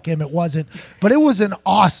fumble. Fuck him, it wasn't. But it was an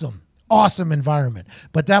awesome awesome environment.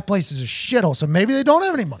 But that place is a shithole. So maybe they don't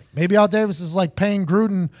have any money. Maybe Al Davis is like paying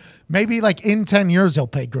Gruden. Maybe like in 10 years they'll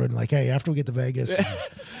pay Gruden. Like, hey, after we get to Vegas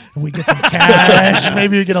and we get some cash,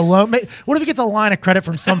 maybe we get a loan. What if he gets a line of credit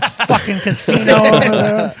from some fucking casino over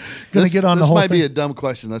there? Gonna get on the whole This might thing. be a dumb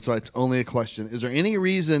question. That's why it's only a question. Is there any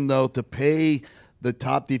reason, though, to pay the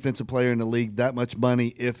top defensive player in the league that much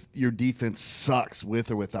money if your defense sucks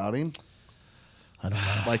with or without him? I don't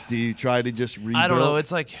know. Like, do you try to just rebuild? I don't know.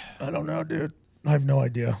 It's like I don't know, dude. I have no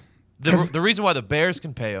idea. the reason why the Bears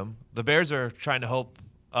can pay him. The Bears are trying to hope.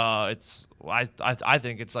 I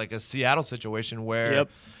think it's like a Seattle situation where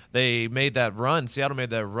they made that run. Seattle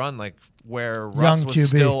made that run like where Russ was QB.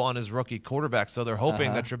 still on his rookie quarterback. So they're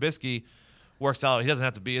hoping that Trubisky works out. He doesn't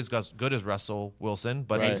have to be as good as Russell Wilson,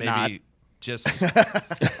 but He's maybe not. just.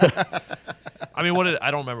 I mean,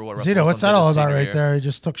 I don't remember what Russell Zito, Wilson what's did that all his about senior right year. there? He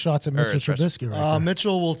just took shots at Mitchell Or Trubisky right there.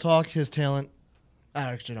 Mitchell will talk his talent. I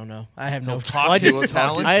actually don't know. I have no Talk I his just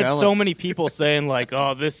talent. I had so many people saying like,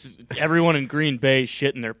 "Oh, everyone in Green Bay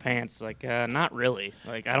shitting their pants." Like, not really.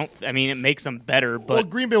 Like, I mean, it makes them better, Well, but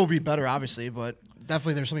Green Bay will be better, obviously, but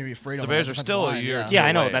definitely there's something to be afraid of. The on Bears that are defensive still a line, year yeah. or two yeah,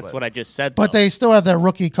 I know away, that's but- what I just said. But though. they still have that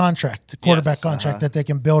rookie contract, quarterback Yes, contract that they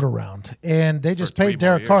can build around. And they just 3 paid more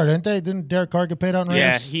Derek Carr, years. didn't they? Didn't Derek Carr get paid on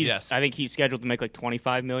yeah, Raiders? Yes. I think he's scheduled to make like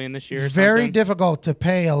 $25 million this year. Or Very something. difficult to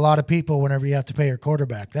pay a lot of people whenever you have to pay your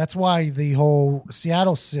quarterback. That's why the whole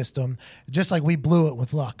Seattle system, just like we blew it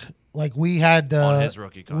with Luck. Like we had On his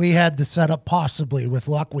rookie contract. we had the setup possibly with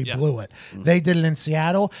Luck. We blew it. They did it in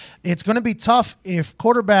Seattle. It's going to be tough if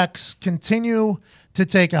quarterbacks continue to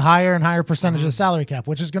take a higher and higher percentage of the salary cap,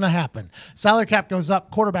 which is going to happen. Salary cap goes up,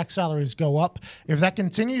 quarterback salaries go up. If that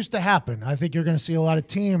continues to happen, I think you're going to see a lot of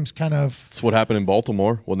teams kind of. That's what happened in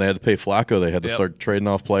Baltimore when they had to pay Flacco. They had to Yep. start trading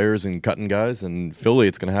off players and cutting guys. And Philly,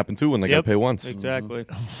 it's going to happen too when they got Yep, to pay once. Exactly.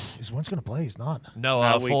 Is Wentz going to play? He's not. No,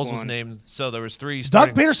 Week Foles was one. named. So there was 3 Doug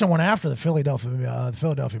starting. Peterson went after the Philadelphia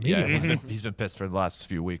media. Yeah, he's been pissed for the last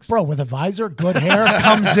few weeks. Bro, with a visor, good hair,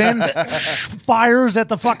 comes in, fires at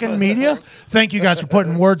the fucking media. Thank you guys for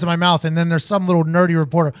putting words in my mouth. And then there's some little nerdy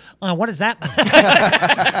reporter. What does that mean?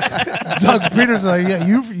 Doug Peterson, like, yeah,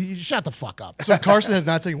 you shut the fuck up. So Carson has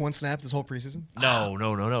not taken one snap this whole preseason? No.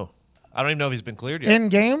 I don't even know if he's been cleared yet. In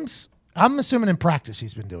games, I'm assuming in practice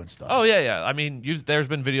he's been doing stuff. Oh yeah. I mean, there's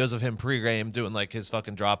been videos of him pre-game doing like his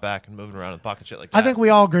fucking drop back and moving around in the pocket, shit like that. I think we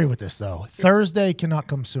all agree with this, though. Thursday cannot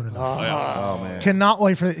come soon enough. Oh, man. Cannot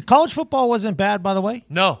wait for college football wasn't bad, by the way.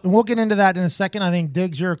 No. And we'll get into that in a second. I think,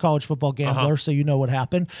 Diggs, you're a college football gambler, so you know what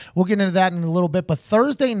happened. We'll get into that in a little bit. But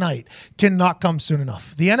Thursday night cannot come soon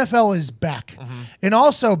enough. The NFL is back. And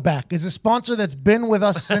also back is a sponsor that's been with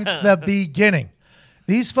us since the beginning.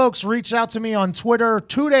 These folks reached out to me on Twitter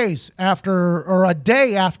 2 days after, or a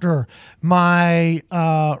day after my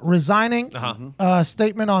resigning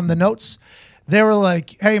statement on the notes. They were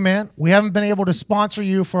like, hey, man, we haven't been able to sponsor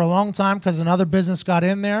you for a long time because another business got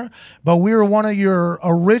in there, but we were one of your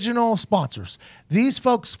original sponsors. These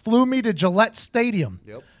folks flew me to Gillette Stadium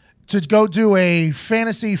to go do a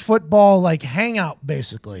fantasy football like hangout,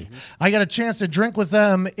 basically. I got a chance to drink with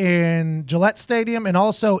them in Gillette Stadium and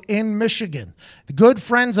also in Michigan. Good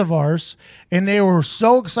friends of ours, and they were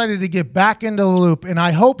so excited to get back into the loop. And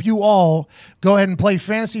I hope you all go ahead and play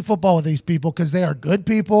fantasy football with these people because they are good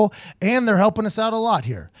people and they're helping us out a lot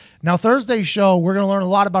here. Now, Thursday's show, we're going to learn a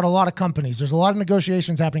lot about a lot of companies. There's a lot of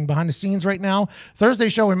negotiations happening behind the scenes right now.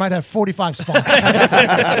 Thursday's show, we might have 45 spots.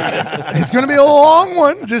 It's going to be a long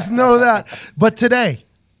one. Just know that. But today,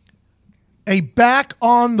 a back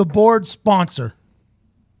on the board sponsor,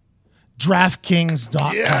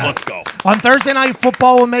 DraftKings.com. Let's go. On Thursday Night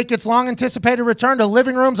Football will make its long-anticipated return to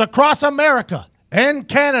living rooms across America and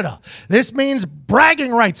Canada. This means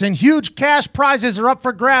bragging rights and huge cash prizes are up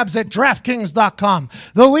for grabs at DraftKings.com,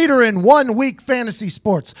 the leader in one-week fantasy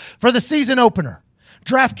sports. For the season opener,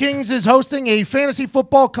 DraftKings is hosting a fantasy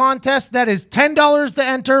football contest that is $10 to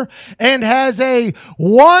enter and has a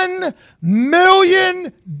 $1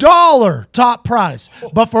 million top prize,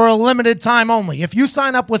 but for a limited time only. If you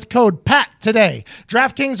sign up with code PAT today,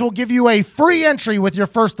 DraftKings will give you a free entry with your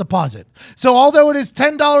first deposit. So although it is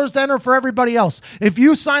 $10 to enter for everybody else, if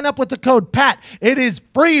you sign up with the code PAT, it is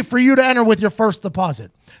free for you to enter with your first deposit.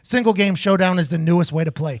 Single Game Showdown is the newest way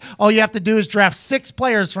to play. All you have to do is draft 6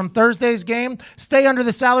 players from Thursday's game, stay under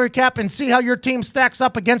the salary cap, and see how your team stacks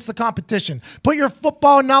up against the competition. Put your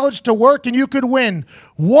football knowledge to work, and you could win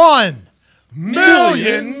 $1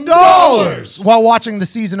 million while watching the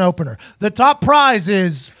season opener. The top prize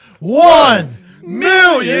is $1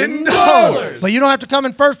 million. But you don't have to come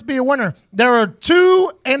in first to be a winner. There are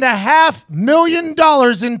 $2.5 million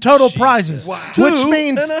in total prizes, which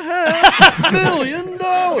means $2.5 million.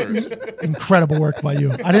 incredible work by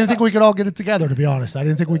you. I didn't think we could all get it together, to be honest. I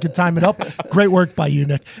didn't think we could time it up. Great work by you,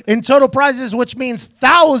 Nick. In total prizes, which means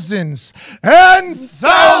thousands and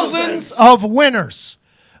thousands of winners.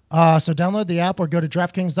 So download the app or go to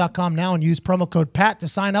DraftKings.com now and use promo code PAT to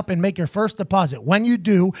sign up and make your first deposit. When you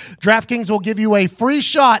do, DraftKings will give you a free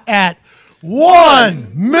shot at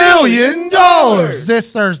 $1 million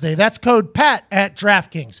this Thursday. That's code PAT at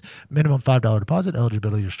DraftKings. Minimum $5 deposit.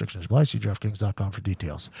 Eligibility restrictions apply. See DraftKings.com for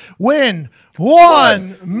details. Win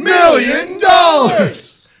 $1 million.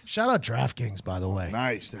 Shout out DraftKings, by the way.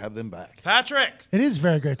 Nice to have them back. Patrick, It is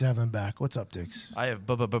very great to have them back. What's up, Diggs? I have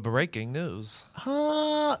breaking news.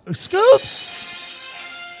 Scoops?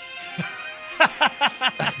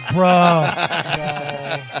 Bro.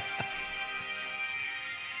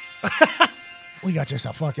 We got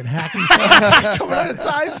yourself fucking hacky. Coming out of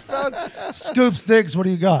Ty's phone. Scoops, Diggs, what do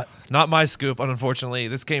you got? Not my scoop, unfortunately.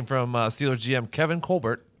 This came from Steelers GM Kevin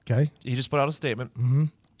Colbert. Okay. He just put out a statement. Mm-hmm.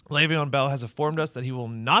 Le'Veon Bell has informed us that he will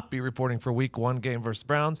not be reporting for Week 1 game versus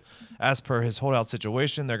Browns. As per his holdout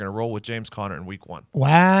situation, they're going to roll with James Conner in Week 1.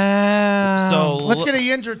 Wow. So let's get a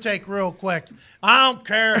Yinzer take real quick. I don't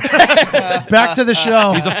care. Back to the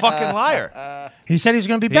show. He's a fucking liar. He said he's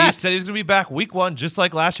going to be He back. said he's going to be back Week 1, just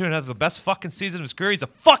like last year, and have the best fucking season of his career. He's a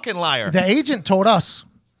fucking liar. The agent told us.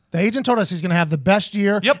 He's going to have the best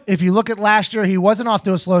year. Yep. If you look at last year, he wasn't off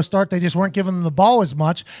to a slow start. They just weren't giving him the ball as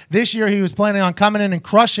much. This year, he was planning on coming in and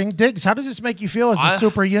crushing. Diggs, how does this make you feel as a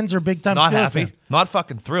super Yinzer big-time Not Steelers happy. fan? Not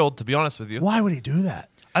fucking thrilled, to be honest with you. Why would he do that?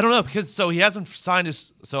 I don't know, because he hasn't signed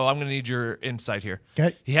his. So I'm going to need your insight here.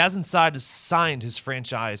 Okay. He hasn't signed his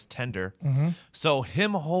franchise tender. Mm-hmm. So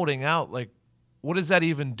him holding out, like, what is that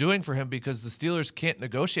even doing for him? Because the Steelers can't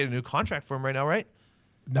negotiate a new contract for him right now, right?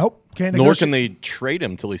 Nope. Can't Nor negotiate. can they trade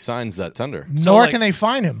him till he signs that tender. Nor can they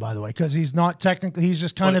fine him, by the way, because he's not technically. He's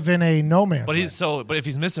just kind of in a no man's land. But if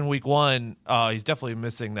he's missing Week 1, he's definitely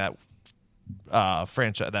missing that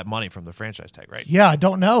franchise, that money from the franchise tag, right? Yeah, I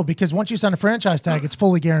don't know, because once you sign a franchise tag, it's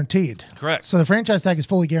fully guaranteed. Correct. So the franchise tag is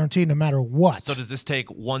fully guaranteed no matter what. So does this take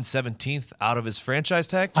 1/17th out of his franchise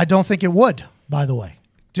tag? I don't think it would, by the way.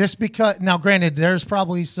 Just because now, granted, there's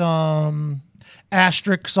probably some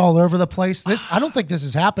asterisks all over the place. I don't think this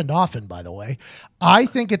has happened often, by the way. I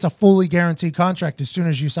think it's a fully guaranteed contract as soon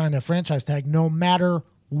as you sign a franchise tag, no matter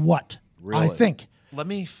what. Really? I think. Let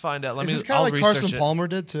me find out. Is this kind of like Carson Palmer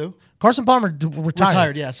did too? Carson Palmer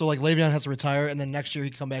retired. Yeah. So like Le'Veon has to retire, and then next year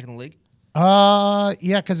he'd come back in the league.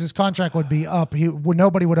 Yeah, because his contract would be up.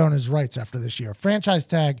 Nobody would own his rights after this year. Franchise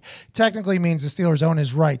tag technically means the Steelers own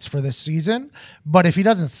his rights for this season, but if he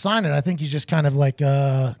doesn't sign it, I think he's just kind of like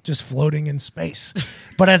just floating in space.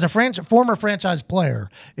 But as a former franchise player,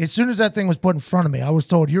 as soon as that thing was put in front of me, I was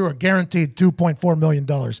told you're a guaranteed $2.4 million.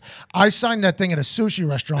 I signed that thing at a sushi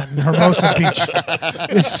restaurant in Hermosa Beach.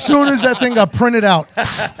 As soon as that thing got printed out,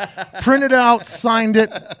 signed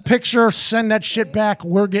it, picture, send that shit back.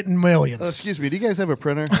 We're getting millions. Excuse me, do you guys have a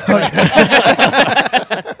printer?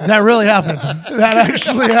 That really happened. That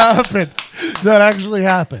actually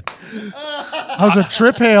happened. I was a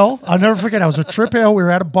Trip Hale. I'll never forget. I was a Trip Hale. We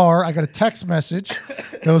were at a bar. I got a text message.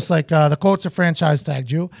 It was like, the Colts are franchise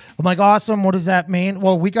tagged you. I'm like, awesome. What does that mean?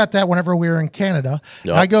 Well, we got that whenever we were in Canada.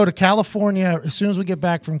 Yep. I go to California as soon as we get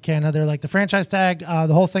back from Canada. They're like, the franchise tag,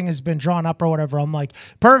 the whole thing has been drawn up or whatever. I'm like,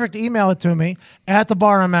 perfect. Email it to me. At the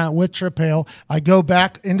bar I'm at with Trip Hale. I go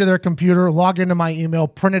back into their computer, log into my email,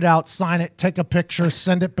 print it out, sign it, take a picture,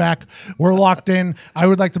 send it back. We're locked in. I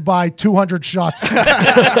would like to buy 200 shots.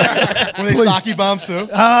 Were they sake bombs too?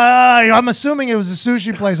 I'm assuming it was a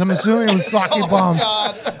sushi place. I'm assuming it was sake bombs.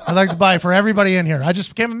 I'd like to buy it for everybody in here. I just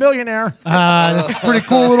became a millionaire. This is a pretty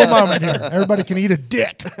cool little moment here. Everybody can eat a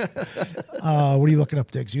dick. What are you looking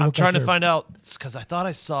up, Diggs? I'm trying to find out because I thought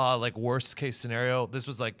I saw like worst case scenario. This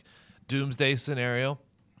was like doomsday scenario.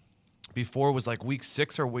 Before it was like week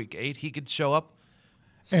 6 or week 8, he could show up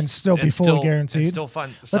and still be fully guaranteed.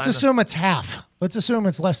 Let's assume it's half. Let's assume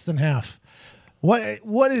it's less than half. What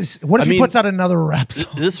if he puts out another rep?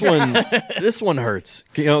 This one hurts.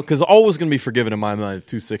 You know, because always going to be forgiven in my mind if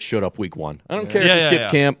 2-6 showed up week 1. I don't care if you skip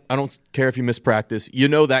camp. I don't care if you miss practice. You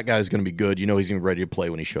know that guy's going to be good. You know he's going to be ready to play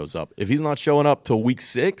when he shows up. If he's not showing up till week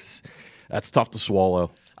 6, that's tough to swallow.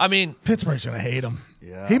 I mean, Pittsburgh's going to hate him.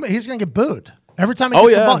 Yeah, he's going to get booed every time he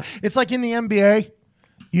gets the ball. It's like in the NBA.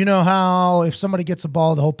 You know how if somebody gets the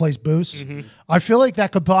ball, the whole place boosts? Mm-hmm. I feel like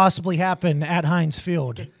that could possibly happen at Heinz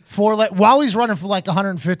Field while he's running for like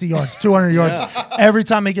 150 yards, 200 yards every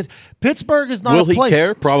time he gets. Pittsburgh is not Will a place. he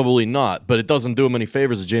care? Probably not, but it doesn't do him any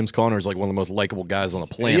favors that James Conner is like one of the most likable guys on the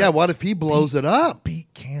planet. Yeah, what if he blows it up?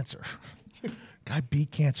 Beat cancer. Guy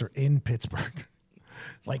beat cancer in Pittsburgh.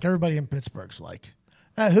 Like everybody in Pittsburgh's like,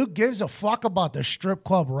 who gives a fuck about the strip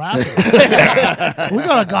club rapper? We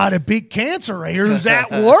got a guy that beat cancer right here who's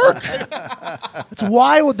at work. It's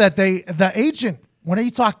wild that the agent, when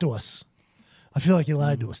he talked to us, I feel like he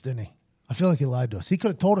lied to us, didn't he? I feel like he lied to us. He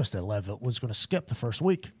could have told us that Leavitt was going to skip the first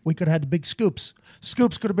week. We could have had the big scoops.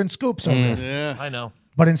 Scoops could have been scoops over there. Yeah. I know.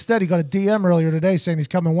 But instead, he got a DM earlier today saying he's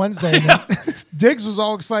coming Wednesday. And Diggs was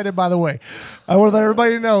all excited, by the way. I want to let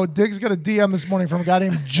everybody know, Diggs got a DM this morning from a guy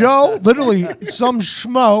named Joe, literally some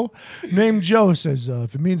schmo named Joe, says,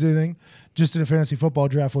 if it means anything, just in a fantasy football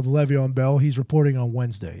draft with Le'Veon Bell. He's reporting on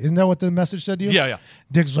Wednesday. Isn't that what the message said to you? Yeah.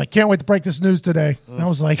 Diggs was like, can't wait to break this news today. And I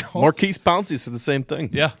was like, Marquise Pouncey said the same thing.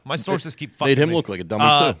 Yeah, my sources keep fucking Made him me. look like a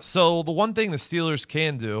dummy too. So the one thing the Steelers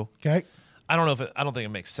can do, okay. I don't think it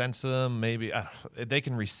makes sense to them. Maybe they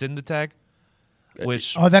can rescind the tag,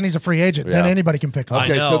 which Oh, then he's a free agent. Then Yeah. anybody can pick him.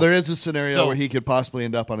 Okay, know. so there is a scenario So- where he could possibly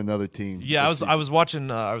end up on another team. yeah, this I was season. watching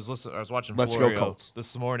Let's go Florio Colts.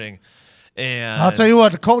 this morning, and I'll tell you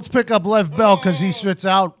what, the Colts pick up Lev Bell because he sits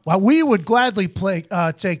out. Well, we would gladly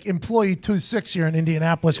take employee 2-6 here in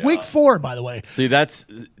Indianapolis. Week 4, by the way. See, that's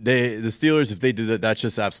the Steelers. If they do that, that's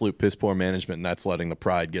just absolute piss poor management, and that's letting the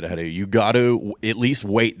pride get ahead of you. You got to at least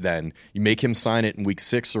wait. Then you make him sign it in week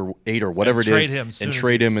 6 or 8 or whatever it trade is, him soon and as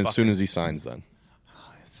trade he him as soon fucking- as he signs. Then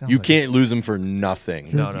Sounds you like can't lose him for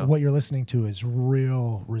nothing. What you're listening to is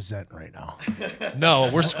real resent right now. no,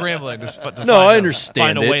 we're scrambling to find No, I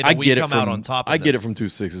understand find a way it. that I we get it come from out on top. Of I get it this. from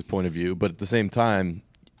 2-6's point of view, but at the same time,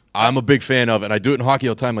 I'm a big fan of it, and I do it in hockey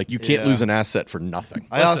all the time. Like you can't Yeah. lose an asset for nothing.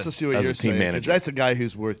 I also see what as you're a team saying. 'Cause manager. That's a guy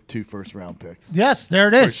who's worth 2 first-round picks. Yes, there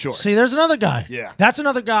it is. sure. See, there's another guy. Yeah. That's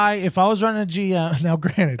another guy. If I was running a GM, now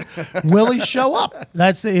granted, will he show up?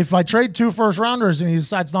 That's if I trade 2 first-rounders and he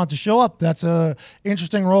decides not to show up, that's a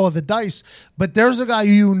interesting roll of the dice. But there's a guy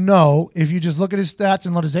if you just look at his stats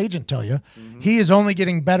and let his agent tell you, he is only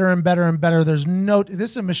getting better and better and better. There's no.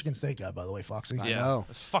 This is a Michigan State guy, by the way, Foxy. Yeah, know.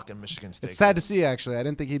 it's fucking Michigan State. It's sad to see, actually. I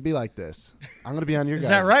didn't think he'd be like this. I'm going to be on your Is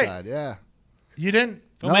guys' that right? side. Yeah. You didn't.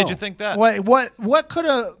 Who made you think that? What could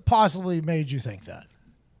have possibly made you think that?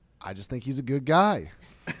 I just think he's a good guy.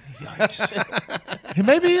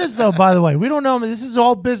 Maybe he is, though, by the way. We don't know. This is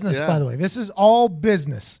all business, Yeah. by the way. This is all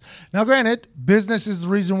business. Now, granted, business is the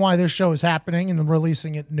reason why this show is happening and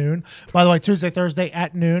releasing at noon. By the way, Tuesday, Thursday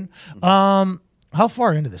at noon. How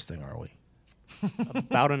far into this thing are we?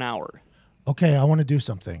 About an hour. Okay, I want to do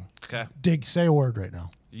something. Okay. Dig, say a word right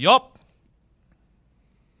now. Yup.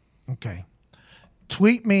 Okay.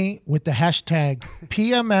 Tweet me with the hashtag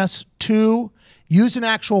PMS2. Use an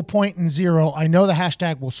actual point and 0. I know the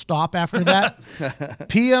hashtag will stop after that.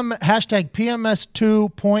 Hashtag PMS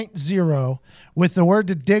 2.0 with the word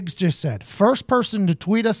that Diggs just said. First person to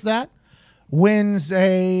tweet us that wins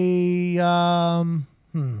a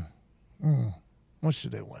what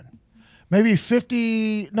should they win? Maybe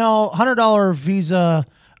 $100 Visa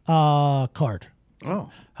card. Oh.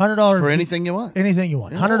 $100 For anything you want. Anything you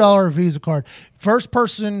want. $100 Visa card. First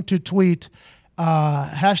person to tweet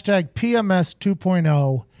hashtag PMS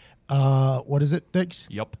 2.0. What is it, Diggs?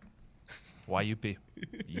 Yup. YUP.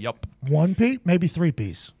 Yup. 1P? Maybe 3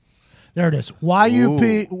 Ps. There it is.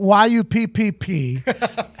 YUPPP.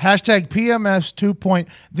 Hashtag PMS 2.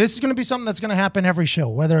 This is going to be something that's going to happen every show,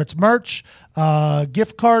 whether it's merch,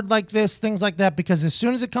 gift card like this, things like that, because as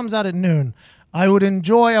soon as it comes out at noon, I would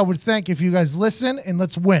thank if you guys listen and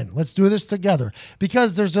let's win. Let's do this together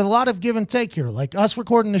because there's a lot of give and take here. Like us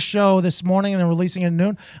recording the show this morning and then releasing it at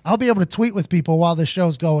noon, I'll be able to tweet with people while the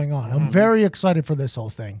show's going on. I'm very excited for this whole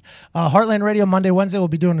thing. Heartland Radio Monday, Wednesday, we'll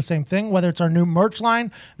be doing the same thing, whether it's our new merch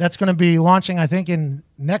line that's going to be launching, I think, in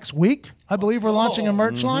next week. I believe we're launching a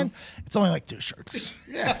merch line. It's only like 2 shirts.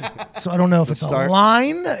 So I don't know if it's a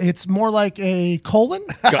line. It's more like a colon.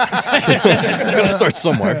 Gotta start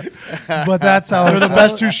somewhere. But that's how They're the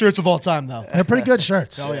best 2 shirts of all time, though. They're pretty good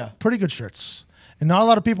shirts. Oh, yeah. Pretty good shirts. And not a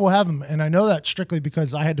lot of people have them. And I know that strictly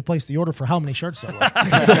because I had to place the order for how many shirts there were.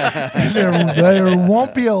 there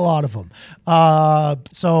won't be a lot of them.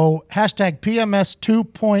 So hashtag PMS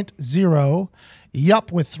 2.0.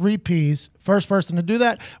 Yup with 3 Ps. First person to do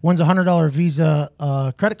that wins a $100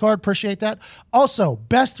 Visa credit card. Appreciate that. Also,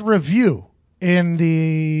 best review in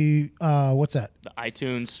the what's that? The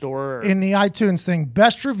iTunes store. In the iTunes thing,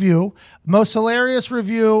 best review, most hilarious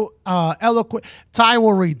review, eloquent. Ty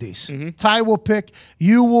will read these. Ty will pick.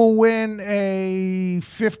 You will win a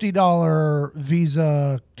 $50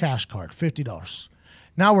 Visa cash card. $50.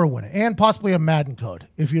 Now we're winning. And possibly a Madden code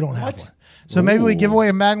if you don't have one. So maybe we give away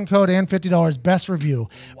a Madden code and $50 best review.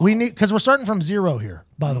 We need, because we're starting from zero here,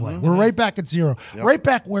 by the way. We're right back at zero. Right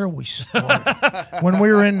back where we started. When we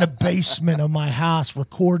were in the basement of my house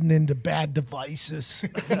recording into bad devices.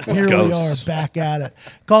 Here we are back at it.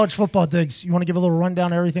 College football digs. You want to give a little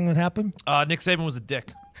rundown of everything that happened? Nick Saban was a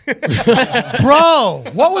dick. Bro,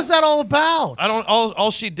 what was that all about?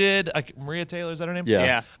 All she did, Maria Taylor, is that her name?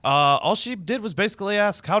 Yeah. All she did was basically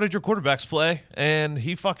ask, how did your quarterbacks play? And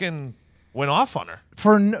he fucking went off on her.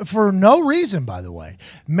 For no reason, by the way.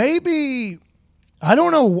 Maybe, I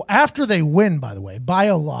don't know, after they win, by the way, by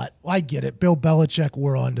a lot. I get it. Bill Belichick,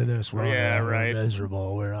 we're onto this. We're we're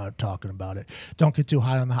miserable. We're not talking about it. Don't get too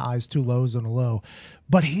high on the highs, too lows on the low.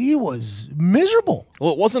 But he was miserable.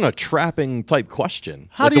 Well, it wasn't a trapping type question.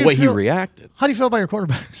 How do the you way feel- he reacted. How do you feel about your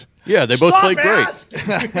quarterbacks? Yeah, they both played great.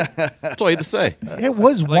 That's all you had to say. It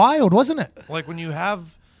was wild, wasn't it? Like when you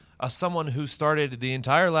have someone who started the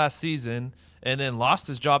entire last season and then lost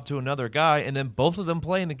his job to another guy, and then both of them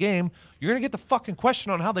play in the game, you're going to get the fucking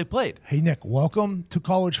question on how they played. Hey, Nick, welcome to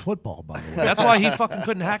college football, by the way. That's why he fucking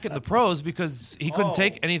couldn't hack it in the pros, because he couldn't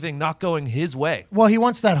take anything not going his way. Well, he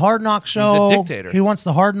wants that hard knock show. He's a dictator. He wants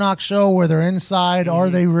the hard knock show where they're inside.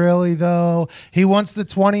 Are they really, though? He wants the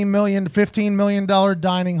 $20 million, $15 million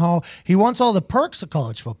dining hall. He wants all the perks of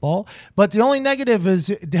college football. But the only negative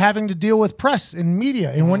is having to deal with press and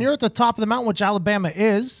media. And when you're at the top of the mountain, which Alabama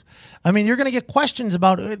is, I mean, you're going to get questions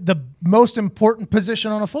about the most important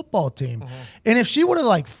position on a football team. And if she would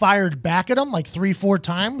have fired back at him 3-4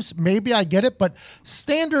 times, maybe I get it. But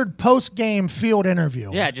standard post-game field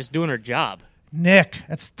interview. Yeah, just doing her job. Nick,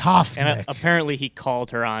 that's tough, And Nick. apparently he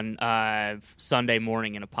called her on Sunday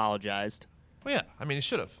morning and apologized. Well, yeah, I mean, he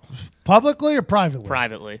should have. Publicly or privately?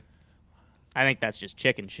 Privately. I think that's just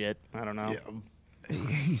chicken shit. I don't know.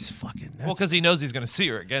 He's fucking nuts. Well, because he knows he's going to see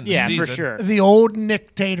her again this Yeah, season. for sure. The old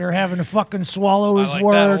Nick Tater having to fucking swallow his I like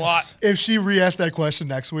words. that a lot. If she re-asked that question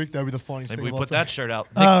next week, that'd be the funniest Maybe thing we of all put time. that shirt out.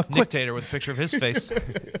 Nick quick- Tater with a picture of his face.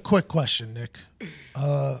 Quick question, Nick.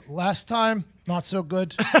 Last time, not so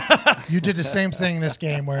good. You did the same thing in this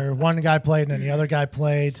game where one guy played and then the other guy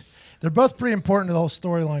played. They're both pretty important to the whole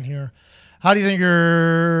storyline here. How do you think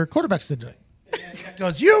your quarterbacks did today? He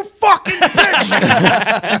goes, you fucking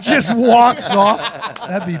bitch! And just walks off.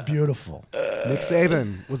 That'd be beautiful. Nick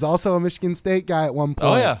Saban was also a Michigan State guy at one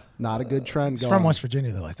point. Oh, yeah. Not a good trend He's going. from West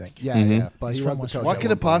Virginia, though, I think. Yeah, yeah. But he from was the West coach. What at could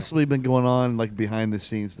one have point. possibly been going on behind the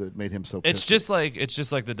scenes that made him so pissed? It's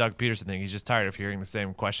just like the Doug Peterson thing. He's just tired of hearing the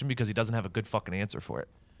same question because he doesn't have a good fucking answer for it.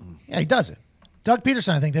 Yeah, he doesn't. Doug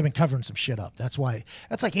Peterson, I think they've been covering some shit up. That's why.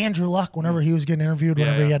 That's like Andrew Luck whenever he was getting interviewed,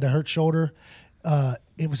 whenever he had the hurt shoulder.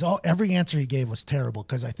 It was every answer he gave was terrible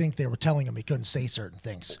because I think they were telling him he couldn't say certain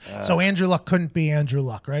things. So Andrew Luck couldn't be Andrew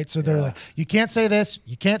Luck, right? So they're like, you can't say this,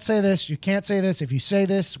 you can't say this, you can't say this. If you say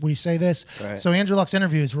this, we say this. Right. So Andrew Luck's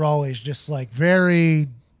interviews were always just very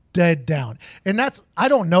dead down. And I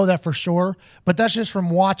don't know that for sure, but that's just from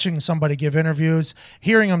watching somebody give interviews,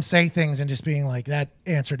 hearing him say things and just being like, that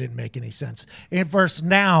answer didn't make any sense. And versus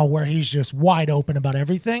now where he's just wide open about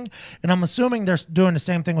everything. And I'm assuming they're doing the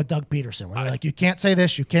same thing with Doug Peterson, where they're like, you can't say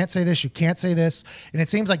this, you can't say this, you can't say this. And it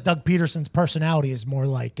seems like Doug Peterson's personality is more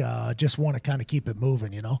like just want to kind of keep it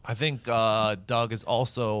moving, you know? I think Doug is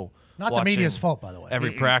also Not the media's fault, by the way.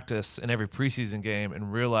 every practice and every preseason game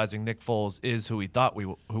and realizing Nick Foles is who we thought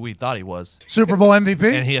he was, Super Bowl MVP?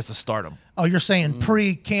 and he has to start him. Oh, you're saying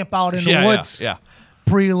pre-camp out in the Yeah, woods? yeah.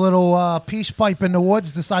 Pre-little peace pipe in the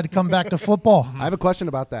woods, decide to come back to football. I have a question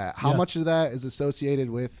about that. How Yeah. much of that is associated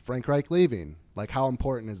with Frank Reich leaving? Like, how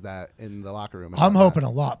important is that in the locker room? I'm hoping a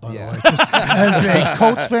lot, by the way. Just as a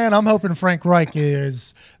Colts fan, I'm hoping Frank Reich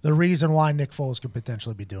is the reason why Nick Foles could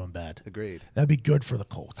potentially be doing bad. Agreed. That'd be good for the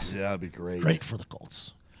Colts. Yeah, that'd be great. Great for the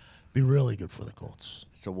Colts. Be really good for the Colts.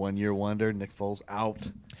 It's a 1-year wonder. Nick Foles out.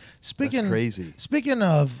 Speaking, That's crazy. Speaking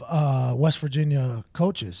of West Virginia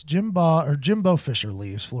coaches, Jimbo Fisher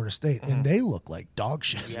leaves Florida State, and they look like dog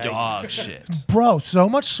shit. Dog shit. Bro, so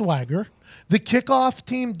much swagger. The kickoff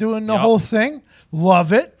team doing the whole thing.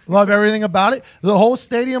 Love it. Love everything about it. The whole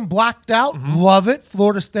stadium blacked out. Love it.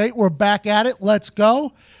 Florida State, we're back at it. Let's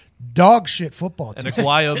go. Dog shit football team. And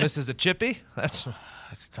Aguayo misses a chippy. That's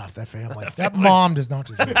tough, that family. That mom does not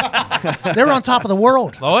deserve it. They were on top of the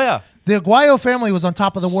world. oh yeah. The Aguayo family was on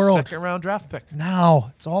top of the world. Second round draft pick.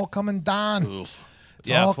 Now, it's all coming down. It's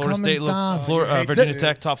all Florida coming State down. looked. Virginia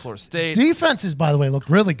Tech, top Florida State. Defenses, by the way, looked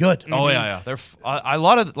really good. Oh yeah. They're a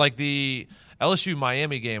lot of the LSU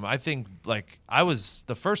Miami game. I think I was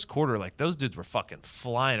the first quarter. Those dudes were fucking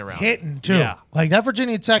flying around, Hitting, too. Yeah. Like that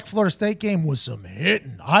Virginia Tech Florida State game was some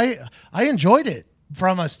hitting. I enjoyed it.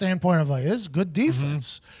 from a standpoint of like, this is good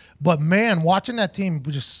defense. But man, watching that team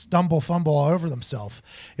just fumble all over themselves,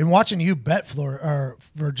 and watching you bet Florida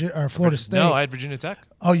State. No, I had Virginia Tech.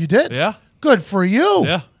 Oh, you did? Yeah. Good for you.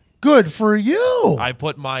 Yeah. Good for you. I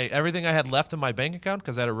put everything I had left in my bank account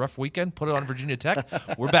because I had a rough weekend. Put it on Virginia Tech.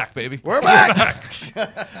 We're back, baby. We're back.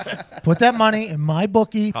 Put that money in my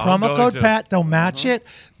bookie. I'm Promo going code to. Pat. They'll match it.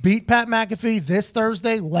 Beat Pat McAfee this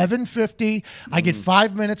Thursday, 11:50. I get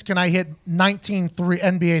 5 minutes. Can I hit 19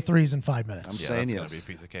 NBA threes in 5 minutes? I'm saying That's yes. gonna be a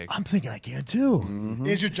piece of cake. I'm thinking I can too.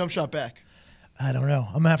 Is your jump shot back? I don't know.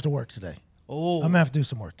 I'm going to have to work today. Oh. I'm going to have to do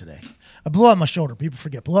some work today. I blew out my shoulder. People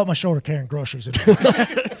forget. Blew out my shoulder carrying groceries.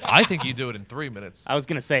 I think you do it in 3 minutes. I was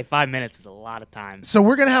gonna say 5 minutes is a lot of time. So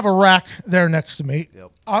we're going to have a rack there next to me.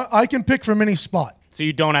 Yep. I can pick from any spot. So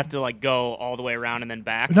you don't have to like go all the way around and then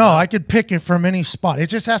back. No, I could pick it from any spot. It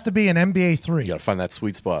just has to be an NBA 3. You got to find that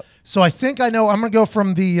sweet spot. So I think I know. I'm going to go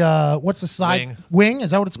from the, what's the side? Wing.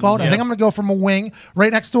 Is that what it's called? I think I'm going to go from a wing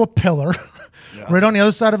right next to a pillar. Right on the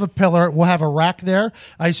other side of a pillar. We'll have a rack there.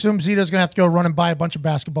 I assume Zito's going to have to go run and buy a bunch of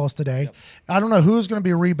basketballs today. I don't know who's going to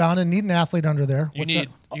be rebounding. Need an athlete under there. You What's need.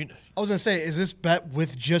 that? I was gonna say, is this bet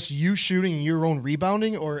with just you shooting your own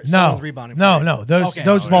rebounding, or No, someone's rebounding? for you? no. Those Okay.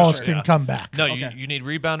 those Oh, balls sure, can yeah. come back. No, Okay. you need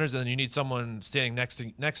rebounders, and then you need someone standing next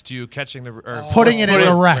to you, catching the or Putting it in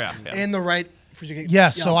the rack. Yeah. In the right.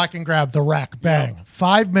 Yes, so I can grab the rack. Bang.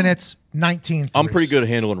 5 minutes, 19 I'm pretty threes. good at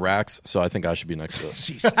handling racks, so I think I should be next to it.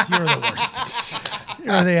 Jeez, you're the worst.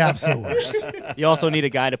 You're the absolute worst. You also need a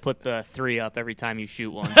guy to put the 3 up every time you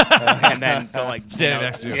shoot one, and then go like Standing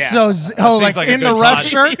next to you. Yeah. So, Seems like a in the good ref Todd.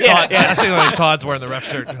 shirt? Todd, yeah, that seems like Todd's wearing the ref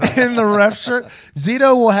shirt. In the ref shirt.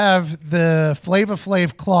 Zito will have the Flava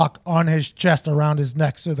Flav clock on his chest around his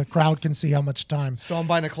neck so the crowd can see how much time. So I'm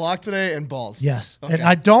buying a clock today and balls. Yes. Okay. And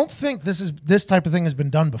I don't think this type of thing has been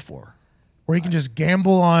done before, where you can just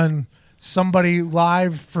gamble on somebody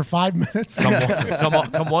live for 5 minutes. Come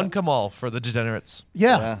one, come all for the degenerates.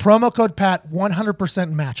 Yeah. Promo code Pat,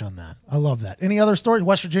 100% match on that. I love that. Any other stories?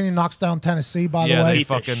 West Virginia knocks down Tennessee, by the Yeah, way. they Beat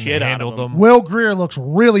the fucking shit out of handled them. Will Greer looks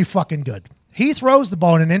really fucking good. He throws the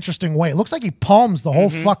ball in an interesting way. It looks like he palms the whole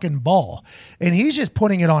fucking ball. And he's just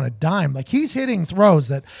putting it on a dime. Like he's hitting throws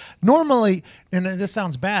that normally, and this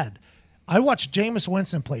sounds bad, I watched Jameis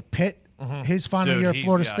Winston play Pitt his final year at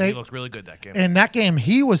Florida State. He looked really good that game. In that game,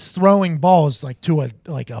 he was throwing balls like to a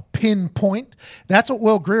pinpoint. That's what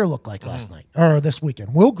Will Greer looked like last night or this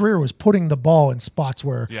weekend. Will Greer was putting the ball in spots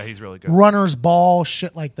where He's really good. runners ball,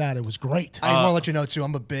 shit like that. It was great. I just want to let you know too.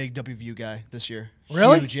 I'm a big WVU guy this year.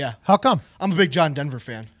 Really? Huge, yeah. How come? I'm a big John Denver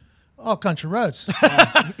fan. Oh, Country Roads.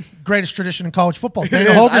 Greatest tradition in college football. Dana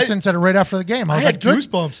is. Holgerson said it right after the game. I was had like, good,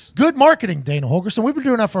 goosebumps. Good marketing, Dana Holgerson. We've been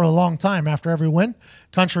doing that for a long time after every win.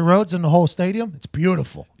 Country Roads in the whole stadium. It's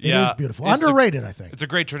beautiful. It is beautiful. It's Underrated, I think. It's a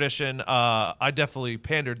great tradition. I definitely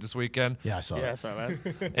pandered this weekend. Yeah, I saw Yeah, I it. saw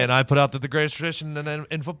that. And I put out that the greatest tradition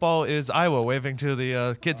in football is Iowa waving to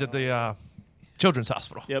the kids at the children's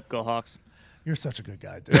hospital. Yep, go Hawks. You're such a good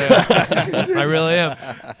guy, dude. I really am.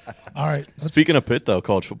 All right. Speaking of Pitt, though,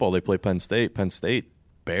 college football, they play Penn State. Penn State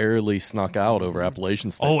barely snuck out over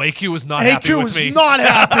Appalachian State. Oh, AQ was not happy AQ with was me. not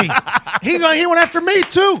happy. He went after me,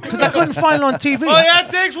 too, because I couldn't find it on TV. Oh, yeah,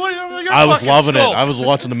 thanks. What, you're I was fucking loving skull. it. I was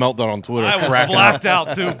watching the meltdown on Twitter. I was cracking blacked up.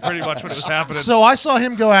 out, too, pretty much when it was happening. So I saw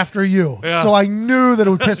him go after you. Yeah. So I knew that it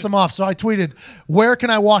would piss him off. So I tweeted, where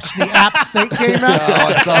can I watch the App State game at? Oh,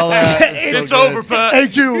 I saw that. it's so good. over, Pat.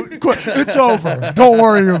 AQ, it's over. Don't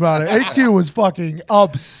worry about it. AQ was fucking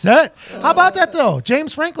upset. How about that, though?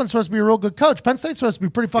 James Franklin's supposed to be a real good coach. Penn State's supposed to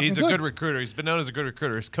be pretty fucking He's a good. good recruiter. He's been known as a good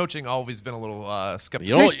recruiter. His coaching always been a little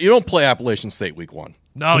skeptical. You don't play Appalachian State week one.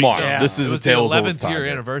 No, Come you on. don't. This is it a was the tales of 11th time. year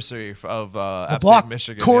here. anniversary of The App block. State,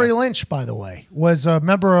 Michigan. Corey yeah. Lynch, by the way, was a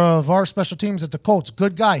member of our special teams at the Colts.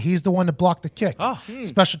 Good guy. He's the one that blocked the kick.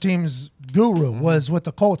 Special teams guru was with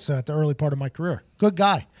the Colts at the early part of my career. Good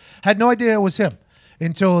guy. Had no idea it was him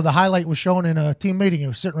until the highlight was shown in a team meeting. He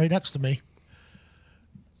was sitting right next to me.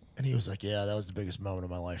 And he was like, yeah, that was the biggest moment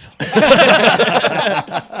of my life.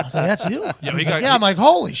 I was like, that's you? He's like, I'm like,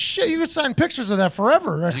 holy shit, you could sign pictures of that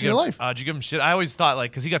forever the rest of your life. Did you give him shit? I always thought,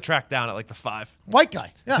 because he got tracked down at the 5. White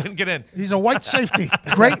guy. Yeah. Didn't get in. He's a white safety.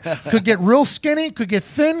 Great. Could get real skinny, could get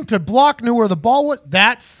thin, could block, knew where the ball was.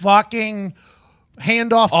 That fucking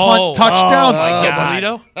handoff punt touchdown.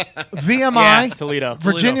 Toledo? VMI. Yeah, Toledo.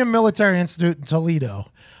 Virginia Military Institute in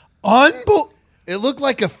Toledo. Unbelievable. It looked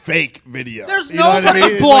like a fake video. There's You know what nobody I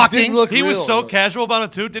mean? blocking. It didn't look He was real. so casual about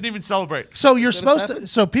it too. Didn't even celebrate. So you're supposed to.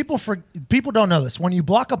 So people don't know this. When you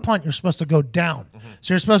block a punt, you're supposed to go down.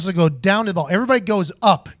 So you're supposed to go down to the ball. Everybody goes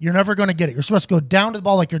up. You're never going to get it. You're supposed to go down to the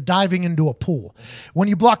ball like you're diving into a pool. When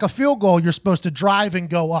you block a field goal, you're supposed to drive and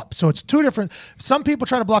go up. So it's two different. Some people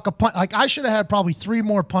try to block a punt. Like I should have had probably 3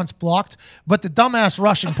 more punts blocked, but the dumbass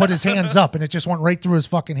Russian put his hands up and it just went right through his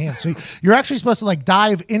fucking hands. So you're actually supposed to like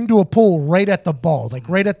dive into a pool right at the ball, like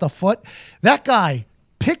right at the foot. That guy,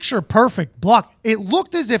 picture perfect block. It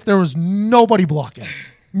looked as if there was nobody blocking.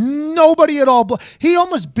 Nobody at all. He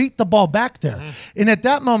almost beat the ball back there. And at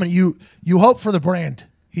that moment, you hope for the brand.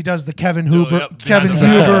 He does the Kevin Huber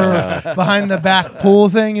behind the back pool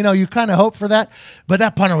thing. You know, you kind of hope for that. But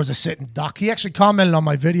that punter was a sitting duck. He actually commented on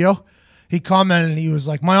my video. He commented and he was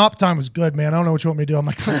like, my op time was good, man. I don't know what you want me to do. I'm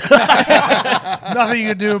like, nothing you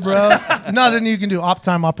can do, bro. Nothing you can do. Op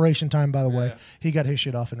time, operation time, by the way. He got his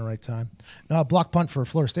shit off in the right time. No, a block punt for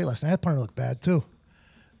Florida State last night. That punter looked bad, too.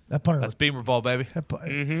 That's Beamer ball, baby.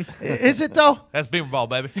 Is it, though? That's Beamer ball,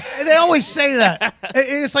 baby. They always say that.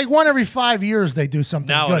 It's like one every 5 years they do something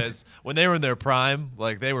Now good. it is. When they were in their prime,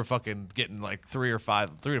 like they were fucking getting like 3 to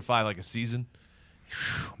 5 like a season.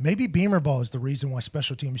 Maybe Beamer ball is the reason why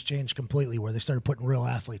special teams changed completely, where they started putting real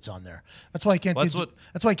athletes on there. That's why you can't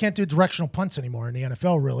that's why you can't do directional punts anymore in the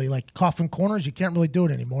NFL. Really, like coffin corners, you can't really do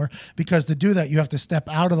it anymore because to do that you have to step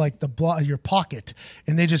out of like your pocket,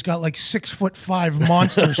 and they just got like 6'5"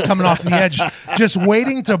 monsters coming off the edge, just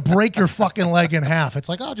waiting to break your fucking leg in half. It's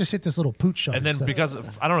like, I'll just hit this little pooch shot. And then because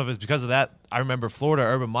I don't know if it's because of that, I remember Florida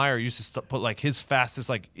Urban Meyer used to put like his fastest,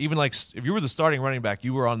 like even like if you were the starting running back,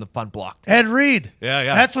 you were on the punt block. Ed Reed. Yeah.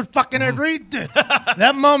 That's what fucking Ed Reed did.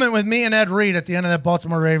 That moment with me and Ed Reed at the end of that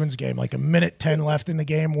Baltimore Ravens game, like a minute 10 left in the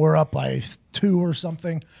game, we're up by 2 or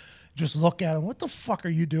something. Just look at him. What the fuck are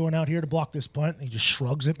you doing out here to block this punt? And he just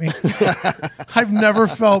shrugs at me. I've never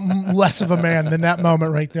felt less of a man than that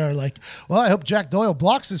moment right there. Like, well, I hope Jack Doyle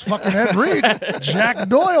blocks this fucking Ed Reed. Jack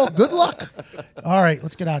Doyle, good luck. All right,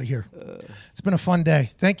 let's get out of here. It's been a fun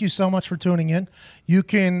day. Thank you so much for tuning in. You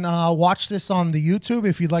can watch this on the YouTube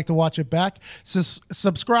if you'd like to watch it back.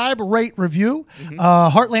 Subscribe, rate, review.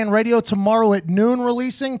 Heartland Radio tomorrow at noon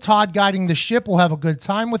releasing. Todd guiding the ship. We'll have a good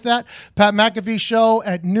time with that. Pat McAfee show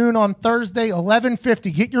at noon on Thursday,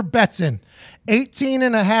 11:50. Get your bets in.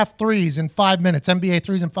 18.5 threes in 5 minutes. NBA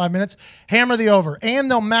threes in 5 minutes. Hammer the over. And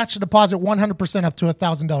they'll match the deposit 100% up to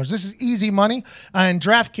 $1,000. This is easy money. And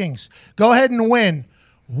DraftKings, go ahead and win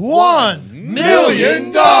 $1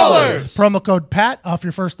 million. Promo code PAT off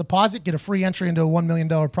your first deposit. Get a free entry into a $1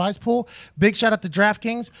 million prize pool. Big shout out to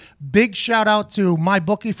DraftKings. Big shout out to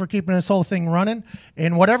MyBookie for keeping this whole thing running.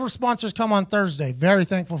 And whatever sponsors come on Thursday, very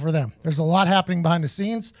thankful for them. There's a lot happening behind the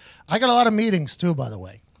scenes. I got a lot of meetings too, by the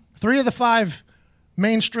way. 3 of the 5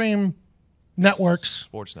 mainstream networks,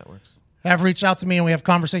 sports networks, have reached out to me, and we have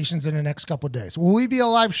conversations in the next couple of days. Will we be a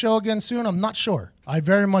live show again soon? I'm not sure. I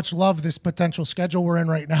very much love this potential schedule we're in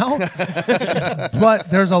right now.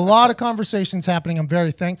 But there's a lot of conversations happening. I'm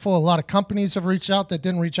very thankful. A lot of companies have reached out that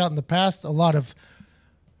didn't reach out in the past. A lot of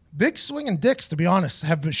big swinging dicks, to be honest,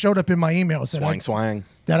 have showed up in my emails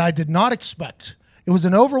that I did not expect. It was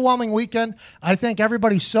an overwhelming weekend. I thank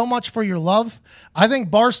everybody so much for your love. I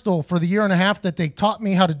thank Barstool for the year and a half that they taught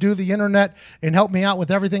me how to do the internet and helped me out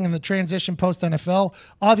with everything in the transition post-NFL.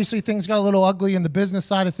 Obviously, things got a little ugly in the business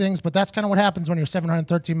side of things, but that's kind of what happens when you're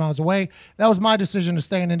 713 miles away. That was my decision to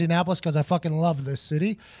stay in Indianapolis because I fucking love this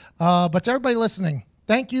city. But to everybody listening,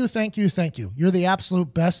 thank you, thank you, thank you. You're the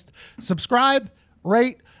absolute best. Subscribe,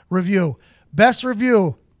 rate, review. Best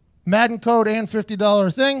review, Madden code and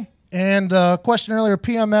 $50 thing. And question earlier,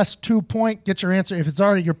 PMS 2-point. Get your answer. If it's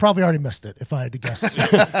already, you're probably already missed it, if I had to guess.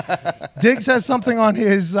 Diggs has something on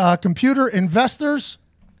his computer. Investors.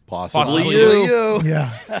 Possibly you. Yeah.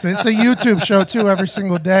 So it's a YouTube show, too, every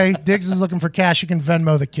single day. Diggs is looking for cash. You can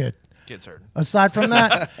Venmo the kid. Kid's hurting. Aside from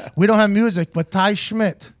that, we don't have music, but Ty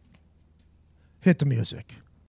Schmidt hit the music.